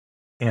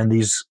 And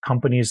these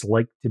companies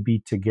like to be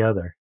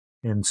together.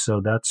 And so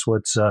that's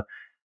what's,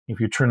 if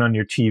you turn on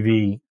your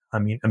TV, I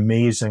mean,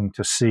 amazing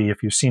to see.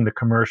 If you've seen the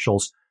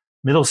commercials,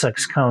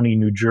 Middlesex County,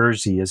 New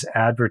Jersey is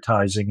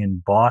advertising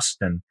in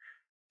Boston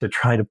to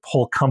try to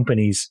pull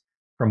companies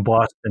from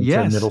Boston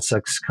to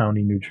Middlesex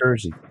County, New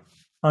Jersey.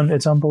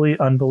 It's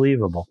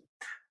unbelievable.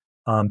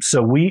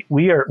 So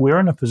we're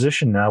in a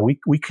position now.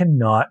 We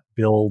cannot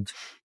build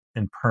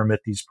and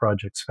permit these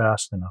projects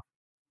fast enough.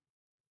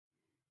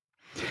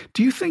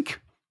 Do you think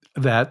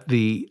that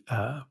the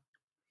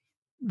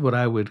what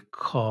I would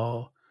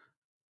call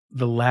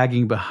the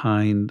lagging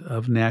behind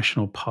of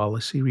national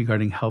policy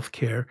regarding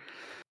healthcare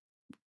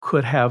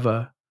could have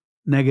a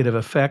negative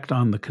effect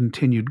on the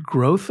continued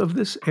growth of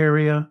this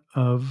area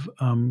of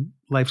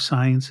life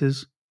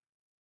sciences?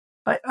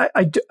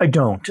 I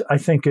don't. I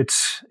think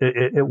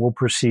it will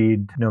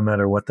proceed no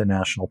matter what the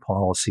national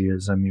policy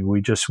is. I mean,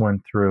 we just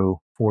went through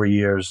 4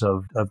 years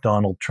of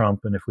Donald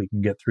Trump, and if we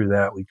can get through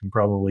that, we can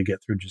probably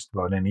get through just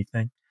about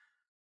anything.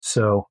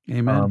 So,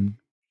 Amen.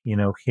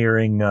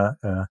 Hearing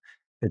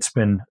it's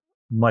been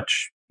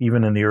much,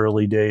 even in the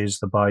early days,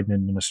 the Biden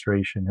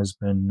administration has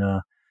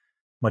been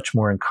much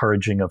more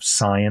encouraging of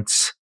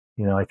science.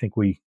 I think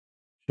we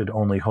should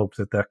only hope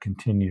that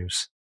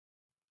continues.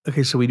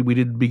 Okay, so we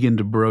did begin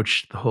to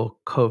broach the whole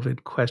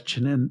COVID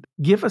question, and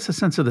give us a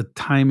sense of the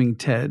timing,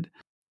 Ted.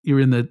 You're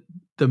in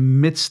the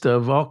midst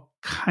of all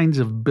kinds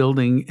of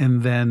building,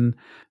 and then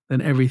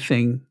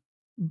everything,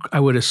 I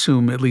would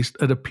assume, at least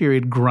at a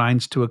period,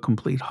 grinds to a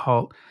complete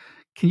halt.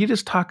 Can you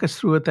just talk us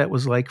through what that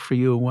was like for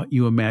you and what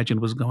you imagined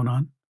was going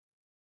on?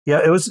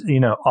 Yeah, it was,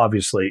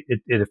 obviously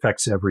it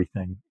affects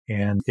everything,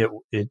 and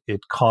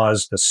it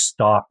caused a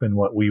stop in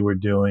what we were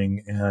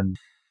doing. And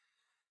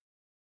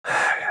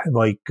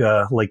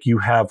like you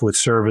have with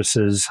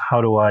services,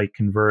 how do I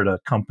convert a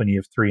company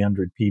of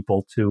 300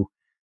 people to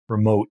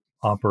remote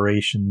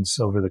operations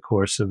over the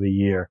course of a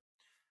year?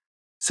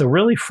 So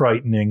really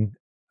frightening.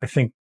 I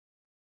think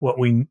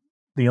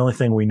the only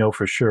thing we know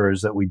for sure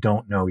is that we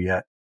don't know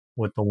yet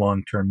what the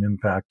long-term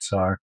impacts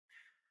are.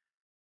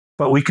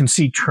 But we can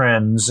see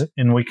trends,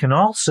 and we can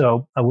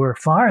also, we're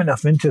far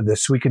enough into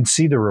this, we can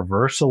see the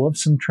reversal of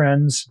some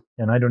trends.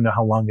 And I don't know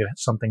how long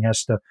something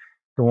has to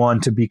go on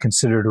to be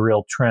considered a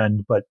real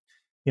trend, but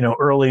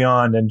early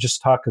on, and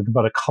just talk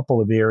about a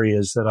couple of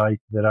areas that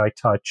I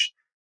touched,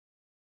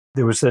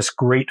 there was this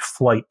great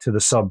flight to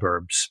the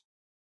suburbs.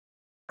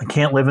 I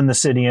can't live in the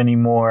city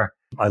anymore.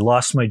 I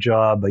lost my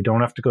job. I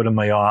don't have to go to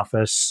my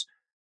office.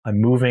 I'm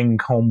moving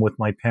home with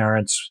my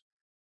parents.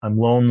 I'm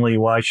lonely.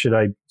 Why should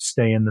I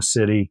stay in the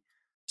city?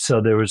 So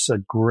there was a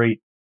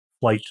great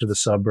flight to the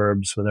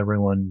suburbs with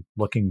everyone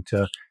looking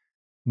to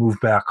move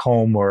back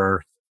home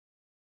or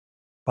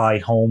buy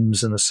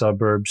homes in the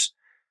suburbs.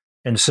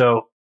 And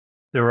so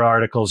there were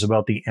articles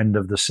about the end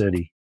of the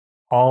city.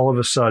 All of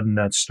a sudden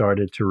that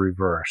started to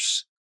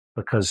reverse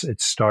because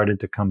it started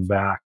to come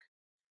back.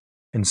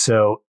 And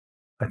so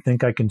I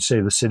think I can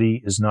say the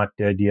city is not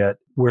dead yet.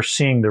 We're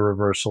seeing the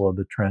reversal of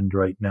the trend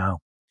right now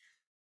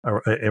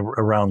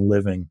around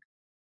living.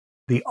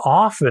 The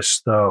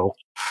office, though,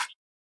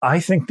 I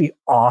think the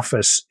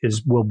office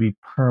will be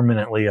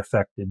permanently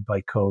affected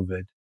by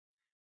COVID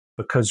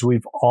because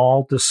we've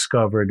all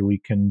discovered we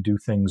can do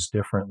things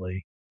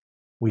differently.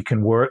 We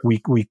can work,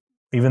 we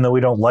even though we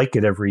don't like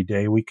it every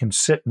day, we can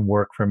sit and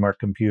work from our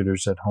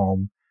computers at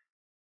home.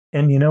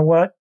 And you know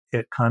what?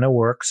 It kind of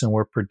works and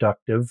we're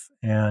productive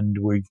and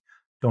we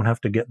don't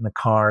have to get in the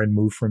car and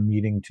move from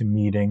meeting to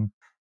meeting,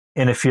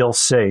 and it feels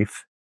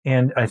safe.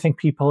 And I think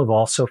people have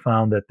also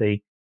found that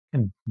they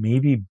can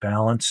maybe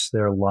balance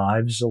their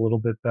lives a little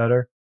bit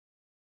better.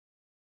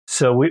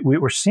 So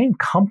we're seeing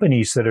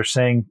companies that are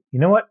saying, you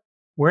know what,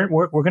 we're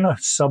going to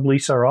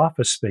sublease our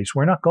office space.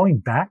 We're not going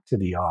back to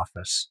the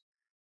office.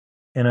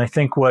 And I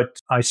think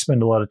what I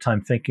spend a lot of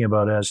time thinking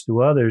about, as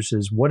do others,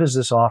 is what does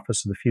this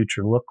office of the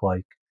future look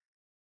like?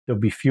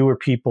 There'll be fewer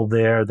people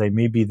there. They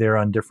may be there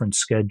on different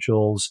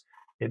schedules.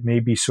 It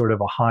may be sort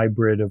of a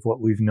hybrid of what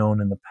we've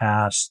known in the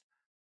past,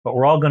 but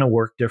we're all going to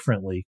work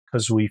differently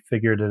because we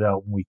figured it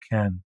out when we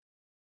can.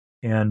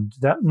 And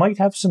that might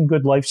have some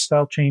good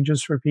lifestyle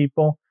changes for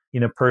people.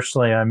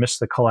 Personally, I miss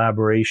the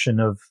collaboration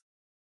of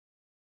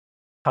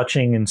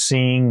touching and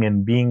seeing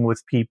and being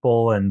with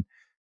people, and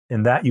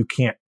that you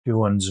can't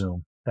do on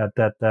Zoom.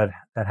 That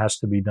has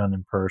to be done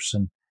in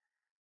person.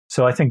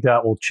 So I think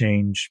that will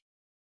change.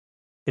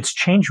 It's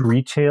changed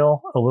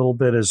retail a little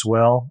bit as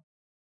well,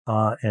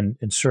 and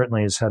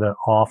certainly has had an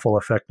awful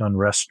effect on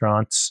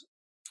restaurants.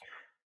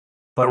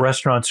 But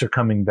restaurants are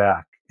coming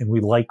back, and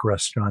we like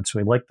restaurants.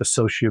 We like the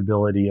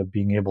sociability of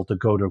being able to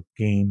go to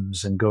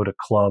games and go to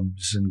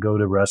clubs and go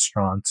to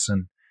restaurants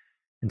and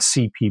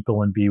see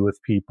people and be with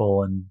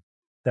people, and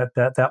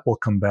that will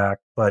come back.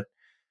 But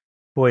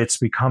boy, it's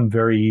become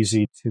very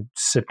easy to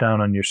sit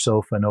down on your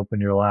sofa and open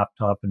your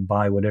laptop and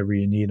buy whatever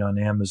you need on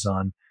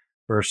Amazon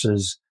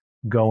versus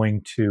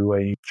going to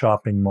a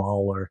shopping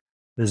mall or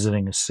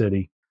visiting a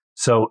city.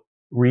 So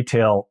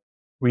retail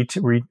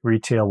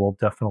will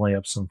definitely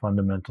have some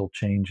fundamental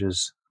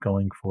changes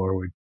going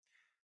forward.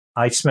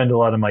 I spend a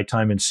lot of my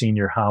time in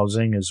senior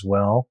housing as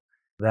well.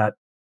 That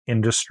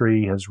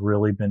industry has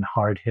really been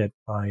hard hit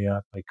by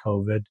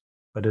COVID,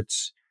 but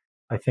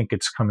I think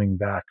it's coming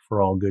back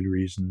for all good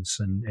reasons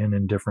and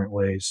in different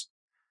ways.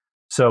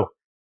 So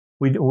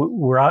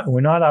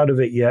we're not out of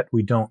it yet.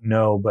 We don't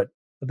know, but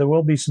there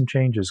will be some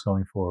changes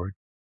going forward.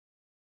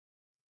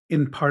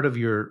 In part of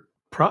your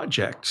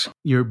project,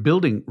 you're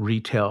building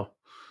retail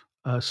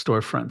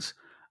storefronts.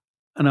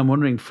 And I'm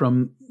wondering,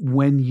 from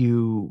when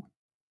you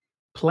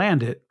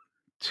planned it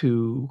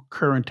to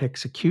current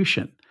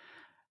execution,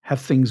 have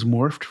things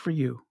morphed for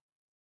you?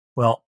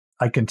 Well,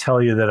 I can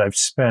tell you that I've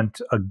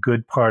spent a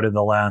good part of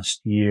the last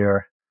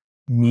year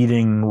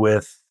meeting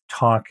with,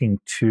 talking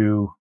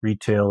to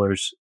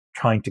retailers,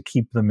 trying to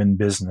keep them in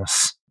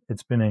business.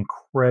 It's been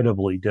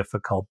incredibly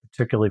difficult,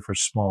 particularly for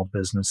small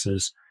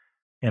businesses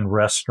and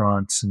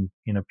restaurants and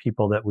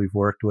people that we've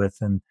worked with.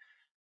 And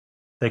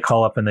they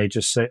call up and they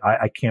just say,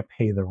 I can't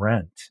pay the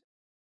rent.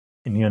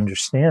 And you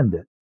understand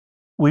it.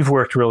 We've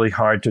worked really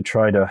hard to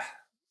try to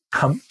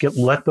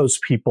let those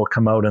people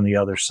come out on the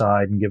other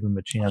side and give them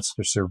a chance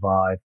to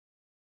survive.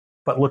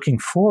 But looking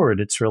forward,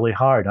 it's really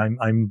hard.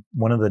 I'm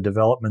one of the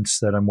developments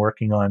that I'm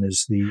working on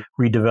is the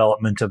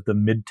redevelopment of the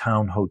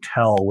Midtown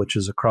Hotel, which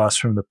is across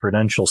from the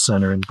Prudential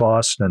Center in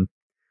Boston.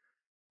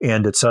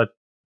 And it's a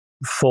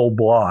full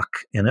block,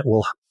 and it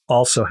will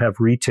also have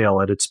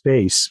retail at its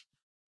base.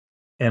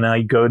 And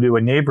I go to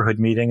a neighborhood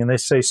meeting and they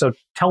say, so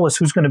tell us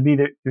who's going to be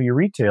your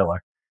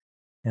retailer.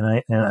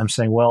 And I'm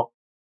saying, well,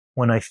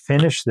 when I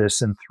finish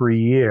this in 3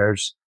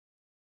 years,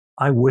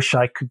 I wish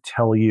I could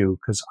tell you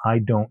because I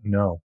don't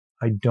know.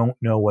 I don't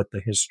know what the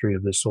history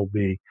of this will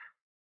be.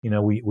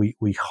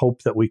 We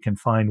hope that we can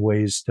find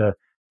ways to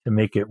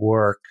make it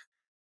work,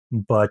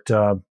 but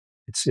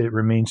it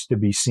remains to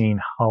be seen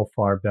how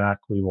far back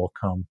we will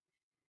come.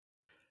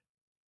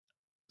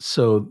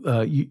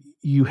 So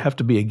you have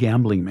to be a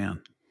gambling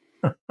man.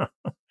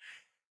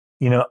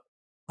 You know,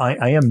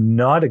 I am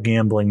not a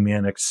gambling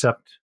man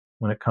except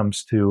when it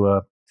comes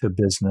to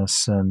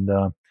business. And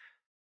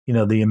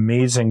the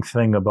amazing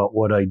thing about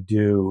what I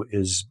do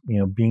is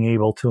being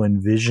able to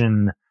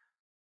envision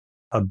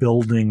a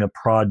building, a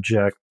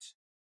project,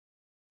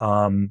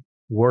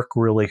 work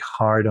really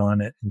hard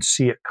on it, and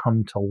see it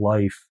come to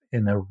life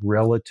in a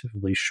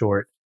relatively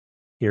short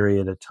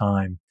period of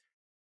time.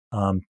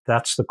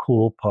 That's the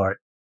cool part.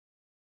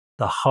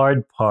 The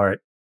hard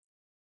part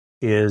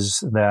is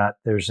that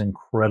there's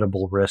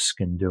incredible risk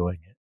in doing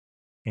it.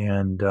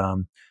 And,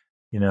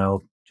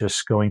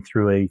 just going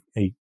through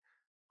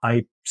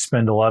I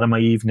spend a lot of my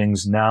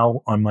evenings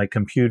now on my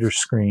computer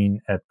screen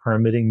at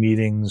permitting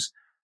meetings,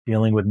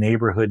 dealing with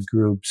neighborhood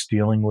groups,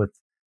 dealing with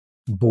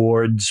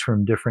boards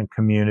from different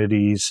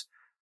communities,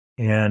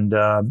 and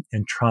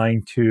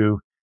trying to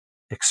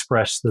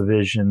express the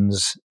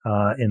visions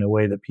in a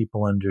way that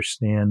people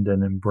understand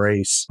and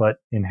embrace. But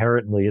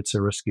inherently, it's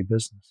a risky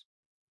business.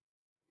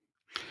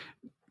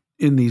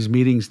 In these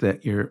meetings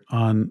that you're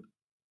on,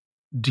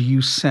 do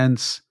you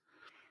sense,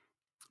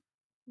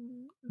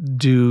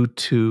 due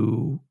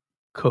to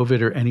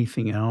COVID or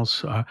anything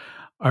else,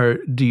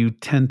 do you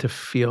tend to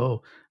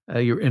feel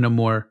you're in a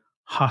more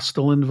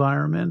hostile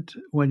environment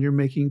when you're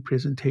making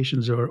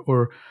presentations,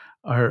 or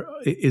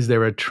is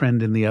there a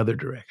trend in the other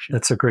direction?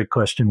 That's a great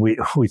question.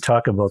 We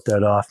talk about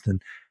that often.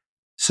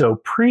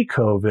 So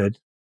pre-COVID,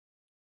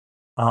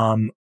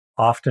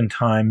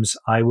 oftentimes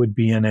I would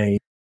be in a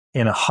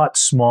hot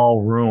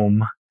small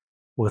room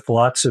with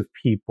lots of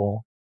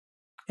people,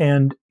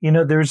 and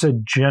there's a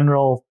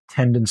general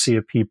tendency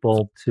of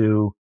people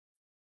to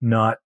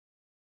not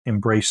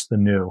embrace the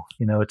new.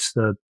 It's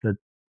the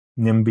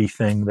NIMBY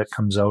thing that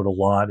comes out a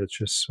lot. It's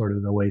just sort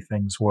of the way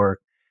things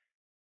work.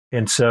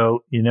 And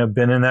so,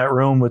 been in that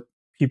room with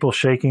people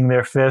shaking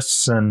their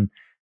fists and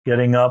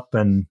getting up,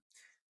 and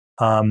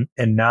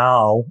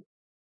now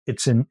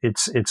it's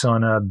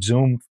on a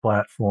Zoom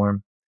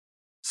platform.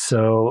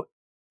 So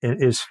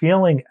it is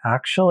feeling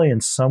actually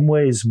in some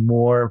ways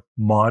more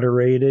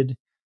moderated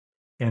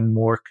and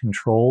more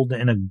controlled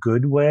in a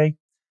good way.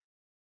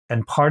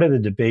 And part of the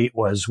debate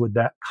was, would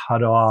that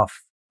cut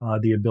off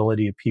the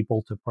ability of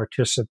people to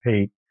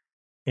participate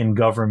in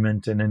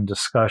government and in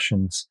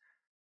discussions?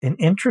 And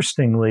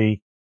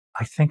interestingly,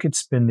 I think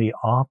it's been the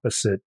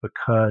opposite,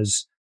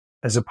 because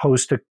as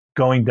opposed to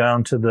going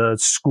down to the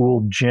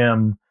school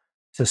gym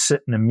to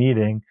sit in a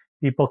meeting,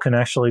 people can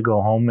actually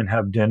go home and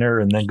have dinner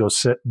and then go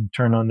sit and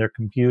turn on their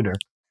computer.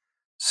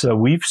 So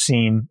we've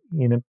seen,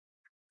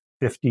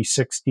 50,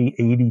 60,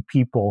 80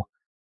 people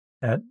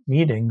at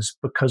meetings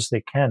because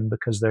the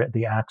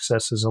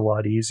access is a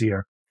lot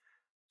easier.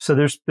 So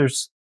there's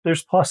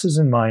pluses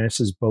and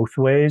minuses both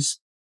ways.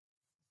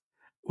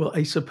 Well,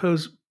 I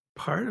suppose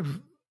part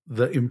of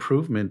the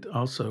improvement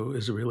also,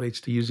 as it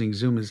relates to using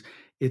Zoom, is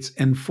it's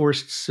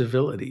enforced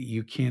civility.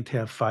 You can't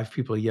have 5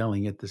 people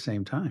yelling at the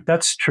same time.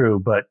 That's true,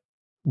 but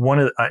one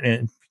of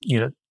and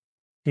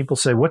people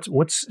say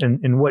what's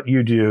in what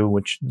you do,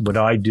 what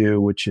I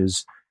do, which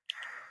is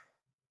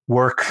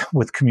work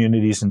with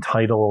communities and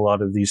title a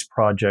lot of these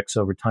projects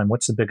over time.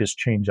 What's the biggest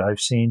change I've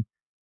seen?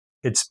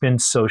 It's been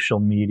social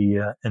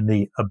media and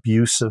the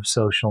abuse of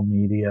social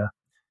media,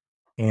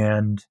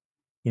 and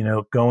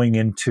going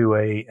into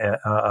a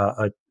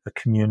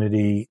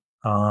community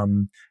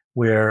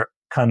where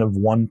kind of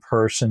one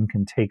person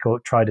can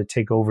try to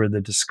take over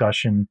the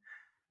discussion.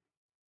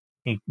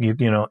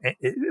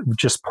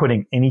 Just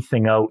putting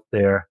anything out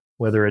there,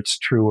 whether it's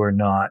true or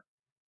not,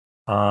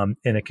 and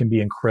it can be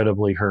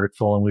incredibly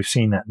hurtful. And we've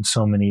seen that in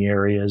so many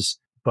areas.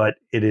 But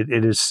it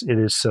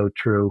is so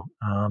true.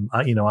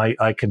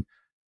 I can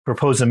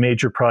propose a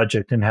major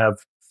project and have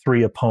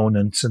 3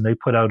 opponents, and they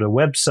put out a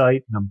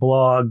website and a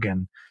blog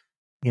and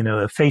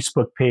a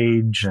Facebook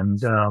page,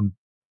 and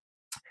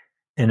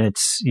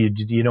it's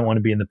you don't want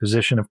to be in the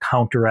position of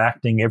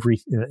counteracting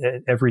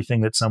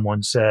everything that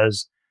someone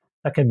says.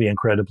 That can be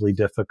incredibly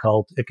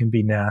difficult. It can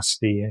be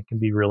nasty. It can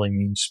be really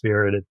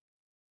mean-spirited.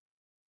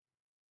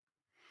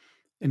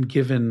 And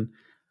given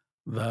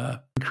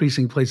the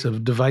increasing place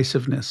of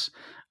divisiveness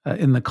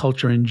in the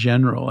culture in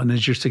general, and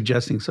as you're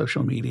suggesting,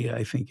 social media,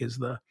 I think, is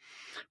the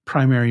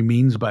primary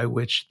means by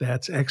which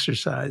that's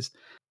exercised.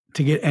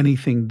 To get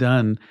anything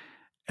done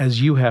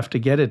as you have to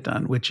get it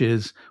done, which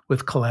is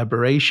with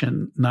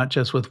collaboration, not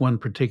just with one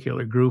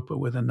particular group, but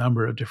with a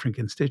number of different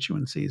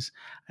constituencies,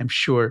 I'm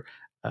sure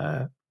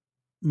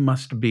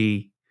must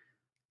be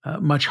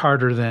much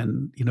harder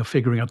than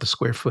figuring out the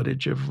square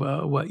footage of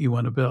what you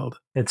want to build.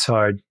 It's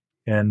hard,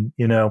 and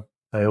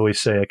I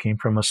always say I came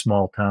from a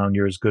small town.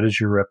 You're as good as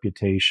your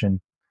reputation,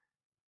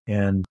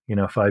 and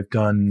if I've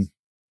done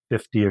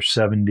 50 or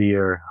 70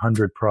 or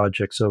 100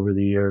 projects over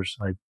the years,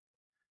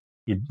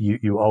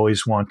 you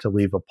always want to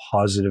leave a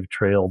positive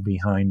trail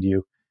behind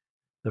you.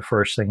 The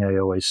first thing I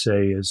always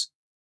say is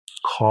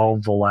call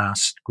the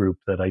last group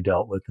that I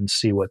dealt with and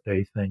see what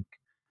they think.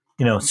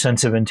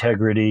 sense of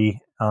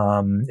integrity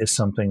is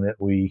something that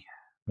we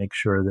make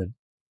sure that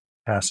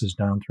passes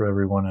down through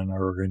everyone in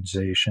our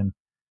organization.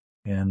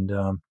 And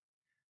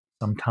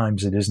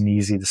sometimes it isn't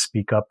easy to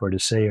speak up or to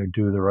say or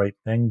do the right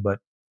thing, but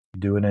you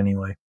do it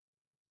anyway.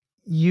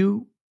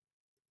 You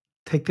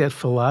take that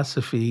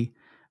philosophy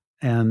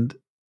and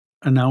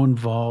are now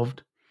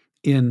involved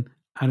in,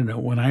 I don't know,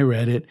 when I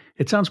read it,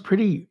 it sounds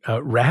pretty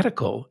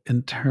radical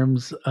in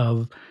terms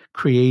of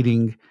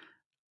creating,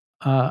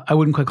 I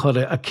wouldn't quite call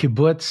it a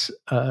kibbutz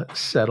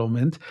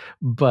settlement,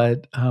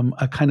 but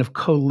a kind of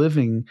co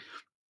living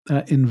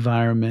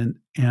environment.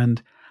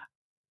 And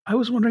I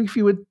was wondering if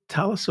you would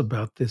tell us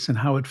about this and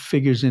how it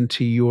figures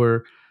into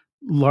your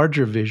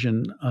larger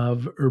vision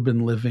of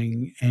urban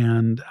living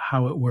and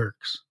how it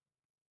works.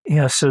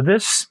 Yeah, so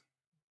this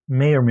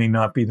may or may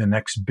not be the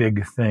next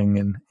big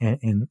thing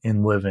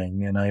in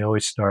living, and I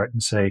always start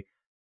and say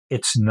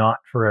it's not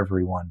for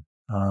everyone.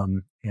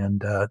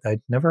 And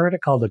I'd never heard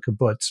it called a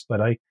kibbutz, but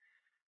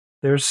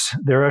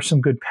there are some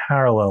good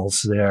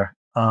parallels there.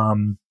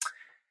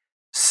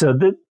 So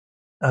that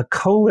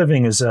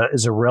co-living is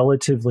a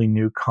relatively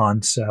new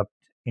concept,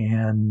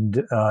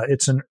 and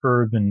it's an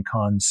urban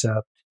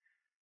concept.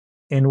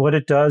 And what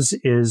it does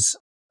is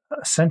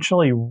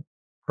essentially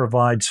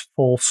provides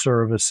full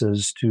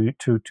services to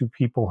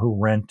people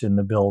who rent in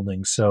the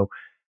building. So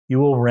you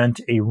will rent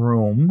a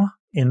room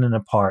in an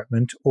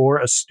apartment or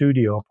a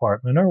studio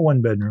apartment or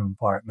one bedroom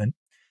apartment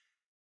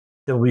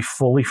that will be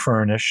fully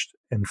furnished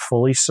and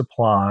fully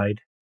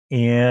supplied.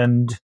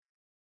 And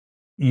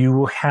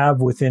you have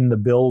within the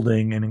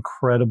building an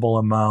incredible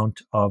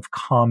amount of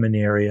common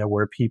area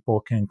where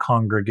people can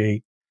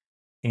congregate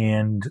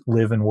and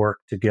live and work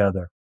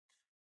together.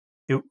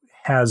 It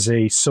has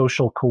a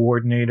social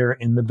coordinator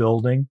in the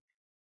building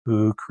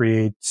who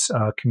creates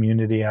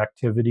community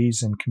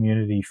activities and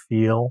community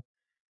feel.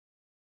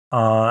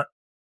 Uh,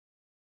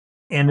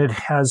 and it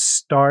has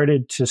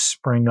started to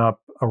spring up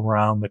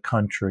around the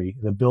country.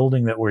 The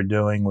building that we're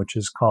doing, which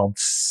is called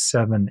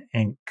 7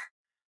 Inc.,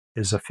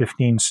 is a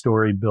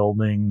 15-story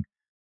building.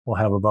 We'll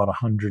have about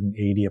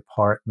 180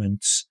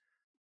 apartments,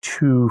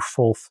 2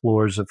 full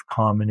floors of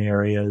common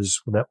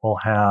areas that will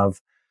have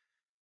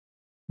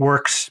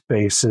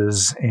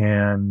workspaces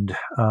and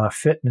a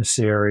fitness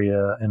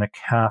area and a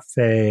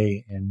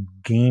cafe and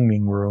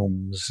gaming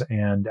rooms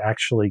and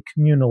actually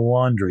communal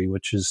laundry,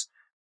 which is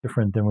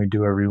different than we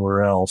do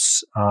everywhere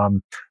else.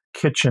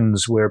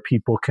 Kitchens where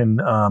people can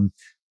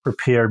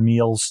prepare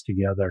meals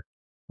together.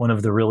 One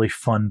of the really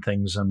fun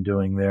things I'm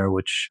doing there,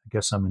 which I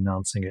guess I'm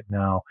announcing it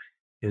now,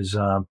 is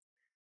I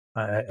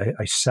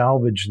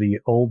salvaged the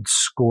old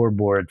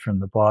scoreboard from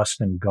the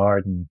Boston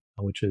Garden,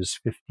 which is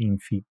 15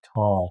 feet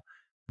tall.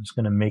 It's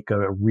going to make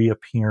a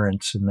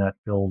reappearance in that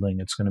building.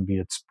 It's going to be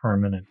its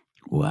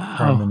Wow.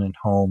 permanent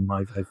home.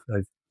 I've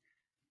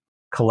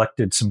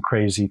collected some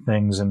crazy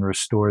things and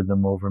restored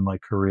them over my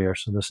career.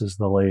 So this is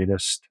the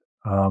latest.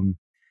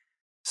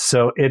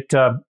 So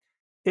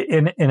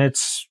and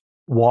it's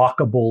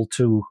walkable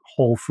to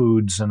Whole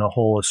Foods and a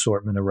whole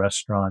assortment of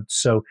restaurants.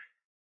 So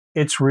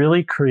it's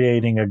really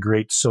creating a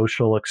great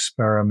social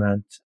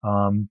experiment.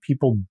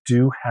 People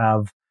do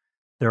have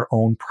their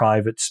own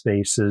private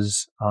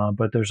spaces,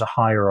 but there's a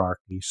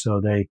hierarchy. So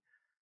they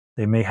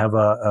may have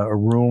a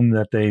room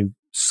that they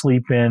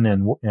sleep in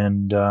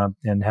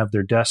and have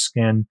their desk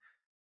in,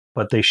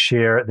 but they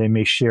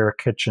may share a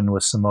kitchen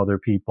with some other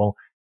people,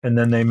 and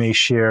then they may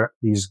share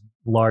these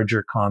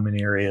larger common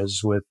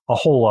areas with a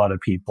whole lot of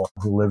people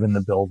who live in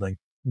the building.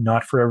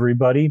 Not for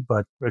everybody,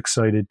 but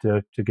excited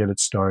to get it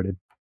started.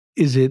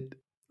 Is it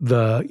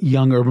the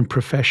young urban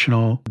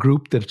professional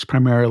group that's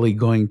primarily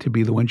going to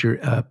be the ones you're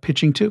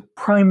pitching to?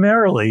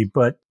 Primarily,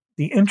 but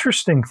the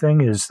interesting thing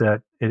is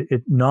that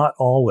it not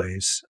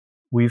always.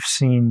 We've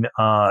seen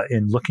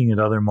in looking at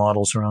other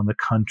models around the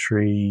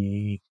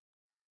country,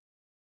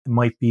 it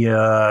might be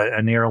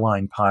an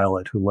airline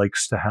pilot who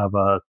likes to have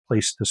a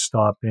place to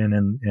stop in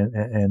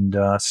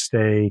and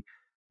stay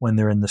when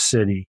they're in the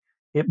city.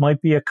 It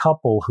might be a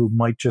couple who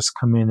might just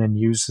come in and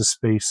use the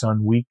space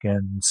on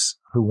weekends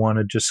who want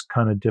to just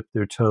kind of dip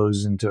their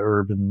toes into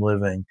urban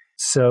living.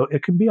 So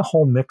it can be a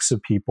whole mix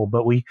of people,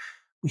 but we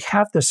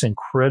have this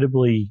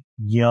incredibly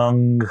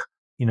young,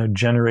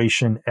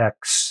 Generation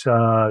X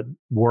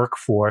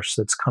workforce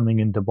that's coming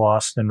into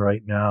Boston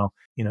right now.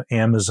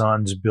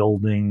 Amazon's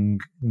building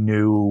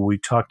new. We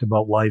talked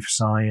about life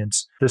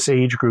science. This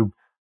age group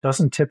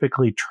doesn't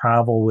typically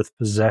travel with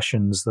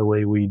possessions the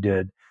way we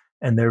did,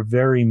 and they're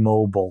very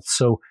mobile.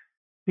 So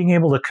being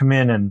able to come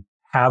in and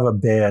have a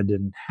bed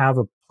and have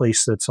a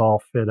place that's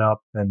all fit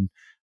up, and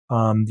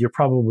you're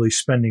probably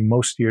spending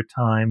most of your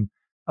time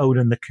out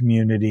in the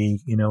community,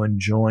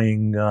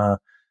 enjoying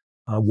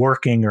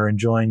working or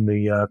enjoying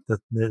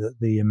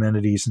the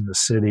amenities in the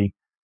city.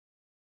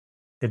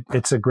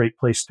 It's a great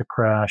place to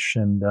crash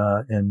and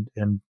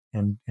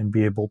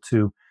be able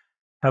to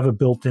have a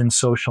built-in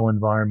social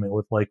environment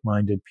with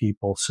like-minded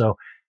people. So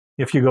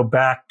if you go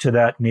back to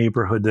that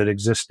neighborhood that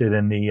existed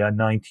in the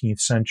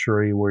 19th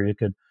century where you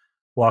could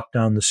walk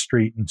down the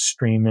street and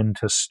stream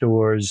into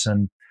stores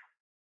and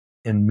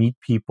and meet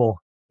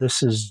people.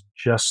 This is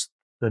just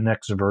the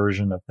next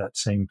version of that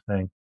same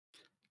thing.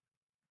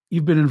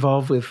 You've been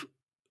involved with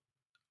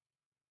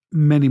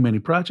many, many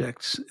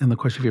projects in the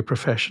course of your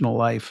professional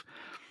life.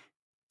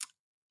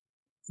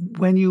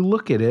 When you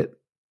look at it,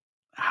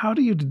 how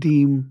do you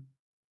deem,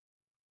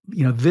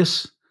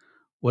 this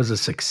was a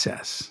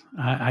success?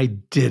 I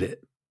did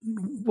it.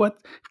 What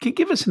can you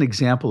give us an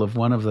example of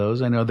one of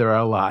those? I know there are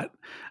a lot.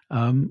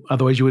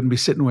 Otherwise, you wouldn't be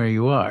sitting where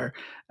you are.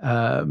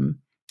 Um,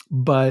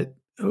 but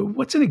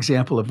what's an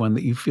example of one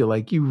that you feel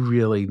like you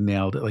really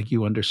nailed it, like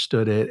you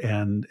understood it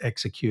and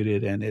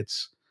executed, and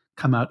it's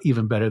come out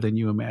even better than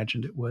you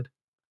imagined it would?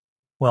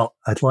 Well,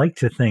 I'd like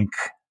to think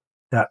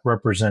that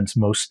represents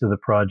most of the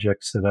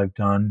projects that I've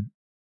done.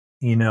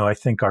 I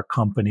think our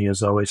company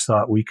has always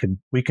thought we can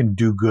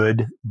do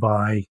good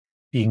by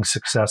being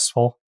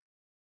successful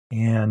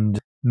and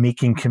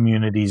making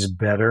communities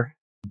better.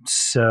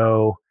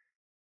 So,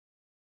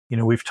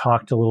 we've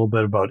talked a little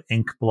bit about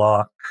Ink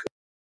Block.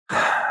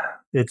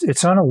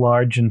 It's on a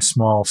large and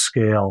small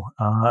scale.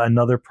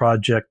 Another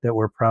project that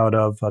we're proud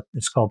of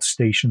is called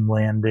Station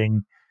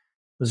Landing.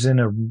 It was in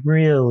a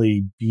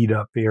really beat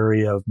up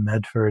area of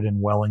Medford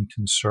and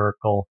Wellington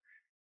Circle.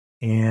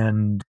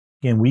 And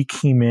again, we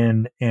came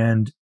in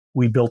and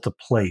we built a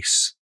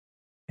place.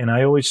 And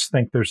I always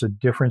think there's a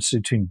difference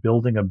between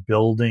building a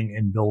building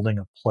and building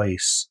a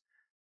place.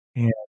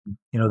 And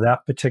that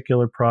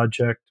particular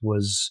project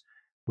was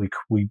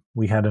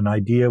we had an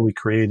idea. We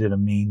created a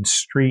main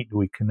street.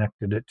 We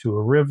connected it to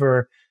a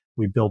river.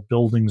 We built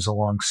buildings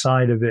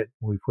alongside of it.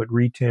 We put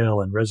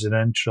retail and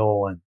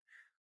residential and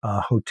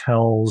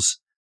hotels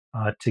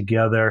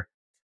together.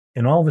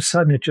 And all of a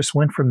sudden, it just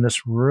went from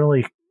this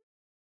really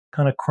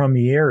kind of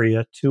crummy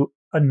area to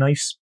a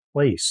nice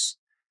place.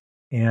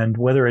 And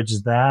whether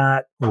it's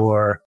that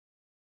or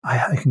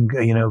I can,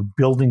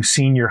 building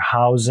senior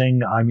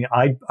housing. I mean,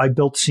 I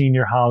built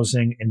senior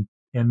housing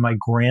and my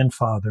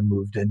grandfather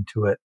moved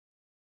into it.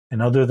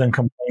 And other than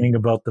complaining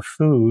about the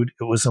food,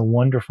 it was a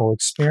wonderful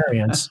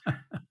experience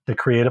to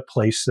create a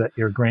place that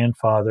your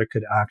grandfather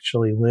could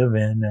actually live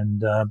in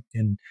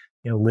and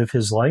live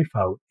his life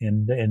out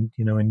in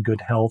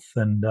good health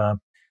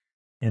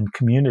and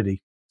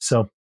community.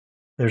 So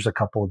there's a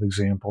couple of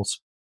examples.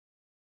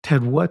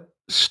 Ted, what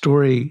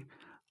story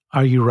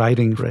are you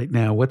writing right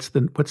now? What's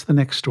the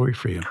next story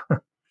for you?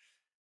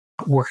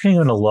 Working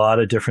on a lot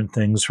of different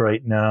things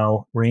right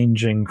now,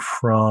 ranging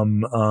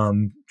from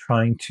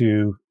trying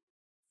to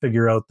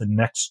figure out the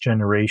next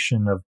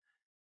generation of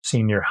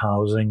senior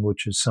housing,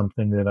 which is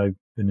something that I've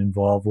been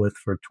involved with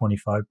for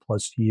 25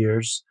 plus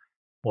years.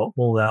 What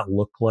will that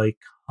look like?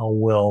 How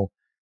will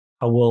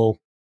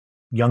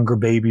younger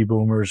baby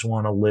boomers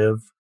want to live?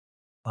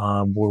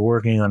 We're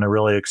working on a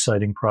really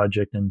exciting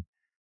project in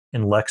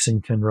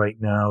Lexington right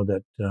now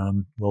that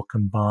will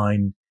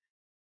combine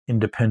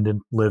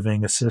independent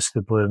living,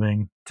 assisted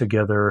living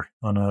together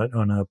on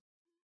a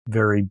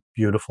very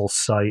beautiful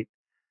site.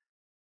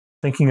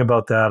 Thinking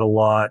about that a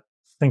lot,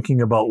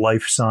 thinking about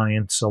life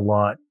science a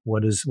lot,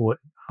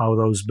 how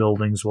those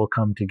buildings will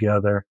come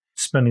together.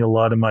 Spending a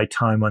lot of my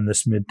time on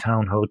this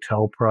Midtown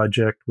Hotel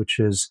project, which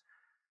is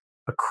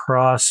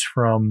across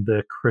from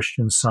the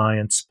Christian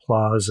Science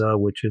Plaza,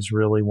 which is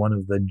really one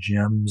of the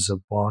gems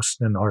of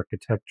Boston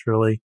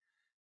architecturally.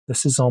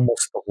 This is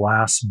almost the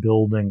last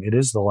building. It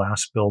is the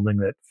last building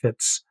that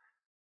fits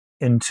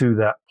into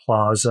that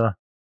plaza.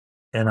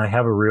 And I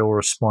have a real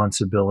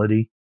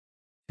responsibility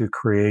to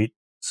create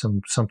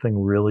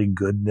something really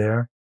good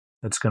there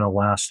that's going to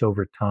last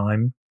over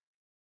time.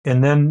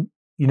 And then,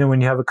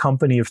 when you have a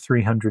company of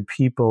 300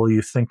 people,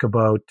 you think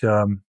about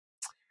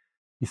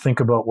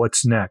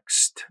what's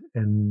next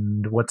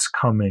and what's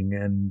coming,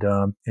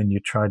 and you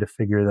try to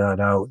figure that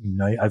out.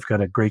 And I've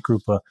got a great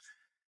group of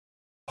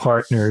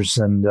partners,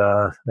 and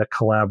that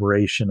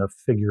collaboration of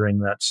figuring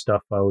that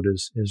stuff out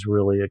is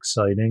really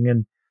exciting.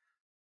 And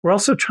we're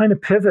also trying to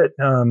pivot.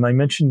 I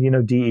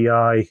mentioned,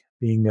 DEI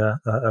being a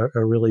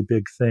really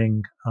big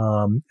thing,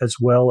 as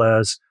well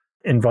as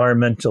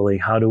environmentally.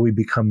 How do we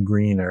become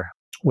greener?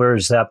 Where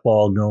is that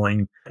ball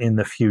going in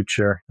the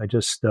future? I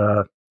just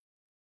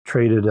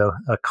traded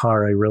a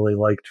car I really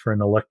liked for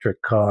an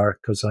electric car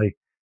because I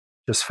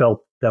just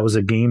felt that was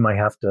a game I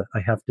have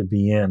to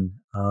be in,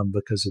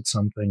 because it's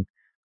something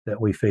that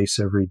we face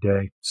every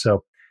day.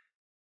 So,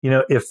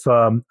 if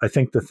I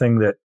think the thing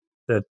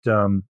that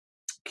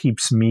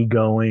keeps me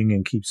going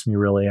and keeps me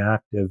really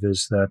active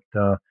is that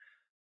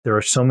there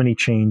are so many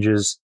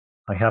changes.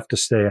 I have to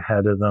stay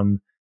ahead of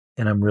them,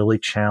 and I'm really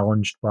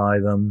challenged by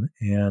them.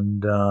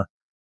 And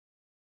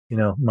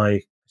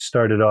my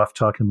started off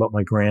talking about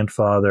my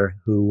grandfather,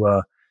 who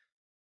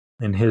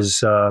in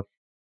his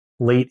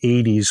late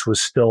 80s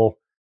was still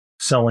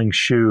selling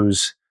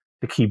shoes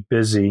to keep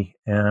busy,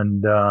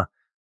 and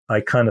I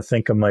kind of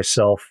think of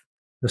myself.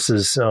 This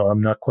is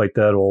I'm not quite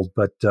that old,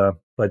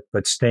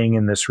 but staying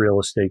in this real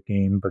estate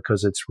game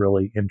because it's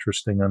really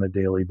interesting on a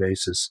daily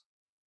basis.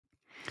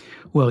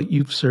 Well,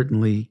 you've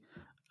certainly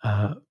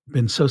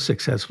been so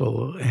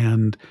successful,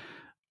 and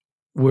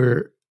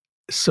we're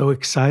so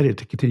excited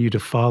to continue to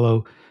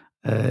follow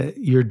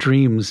your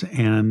dreams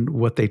and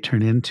what they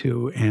turn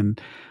into,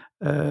 and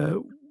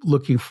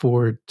looking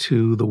forward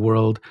to the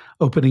world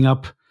opening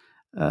up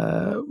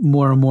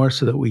more and more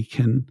so that we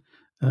can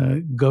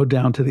go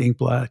down to the ink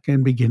block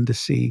and begin to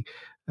see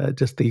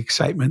just the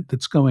excitement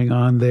that's going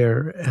on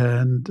there,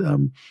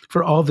 and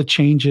for all the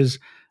changes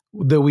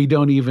that we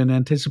don't even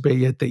anticipate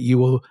yet that you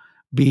will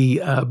be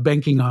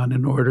banking on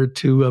in order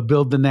to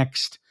build the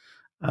next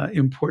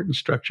important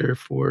structure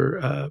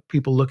for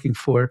people looking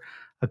for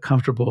a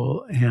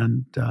comfortable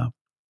and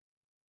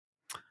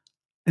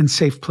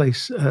safe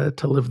place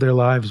to live their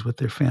lives with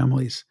their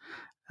families.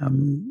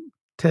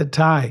 Ted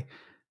Thai,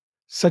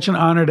 such an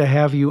honor to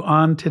have you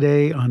on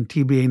today on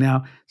TBA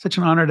Now. Such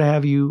an honor to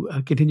have you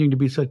continuing to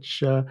be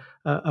such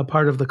a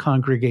part of the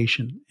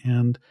congregation.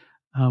 And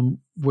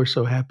we're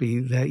so happy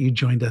that you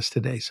joined us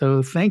today.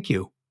 So thank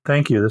you.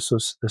 Thank you. This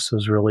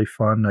was really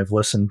fun. I've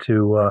listened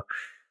to a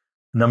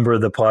number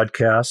of the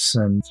podcasts,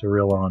 and it's a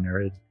real honor,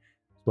 as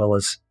well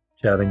as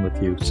chatting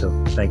with you. So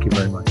thank you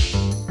very much.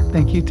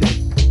 Thank you, Ted.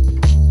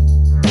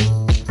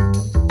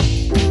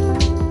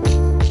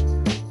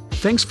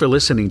 Thanks for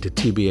listening to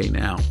TBA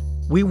Now.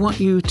 We want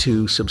you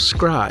to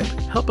subscribe.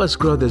 Help us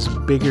grow this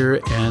bigger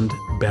and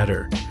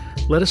better.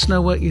 Let us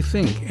know what you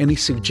think. Any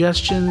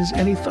suggestions,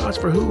 any thoughts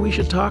for who we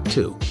should talk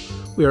to?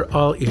 We are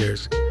all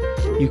ears.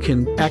 You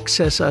can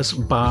access us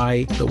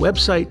by the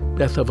website,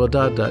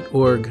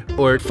 bethavodah.org,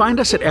 or find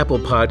us at Apple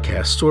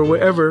Podcasts or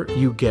wherever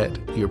you get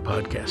your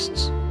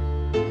podcasts.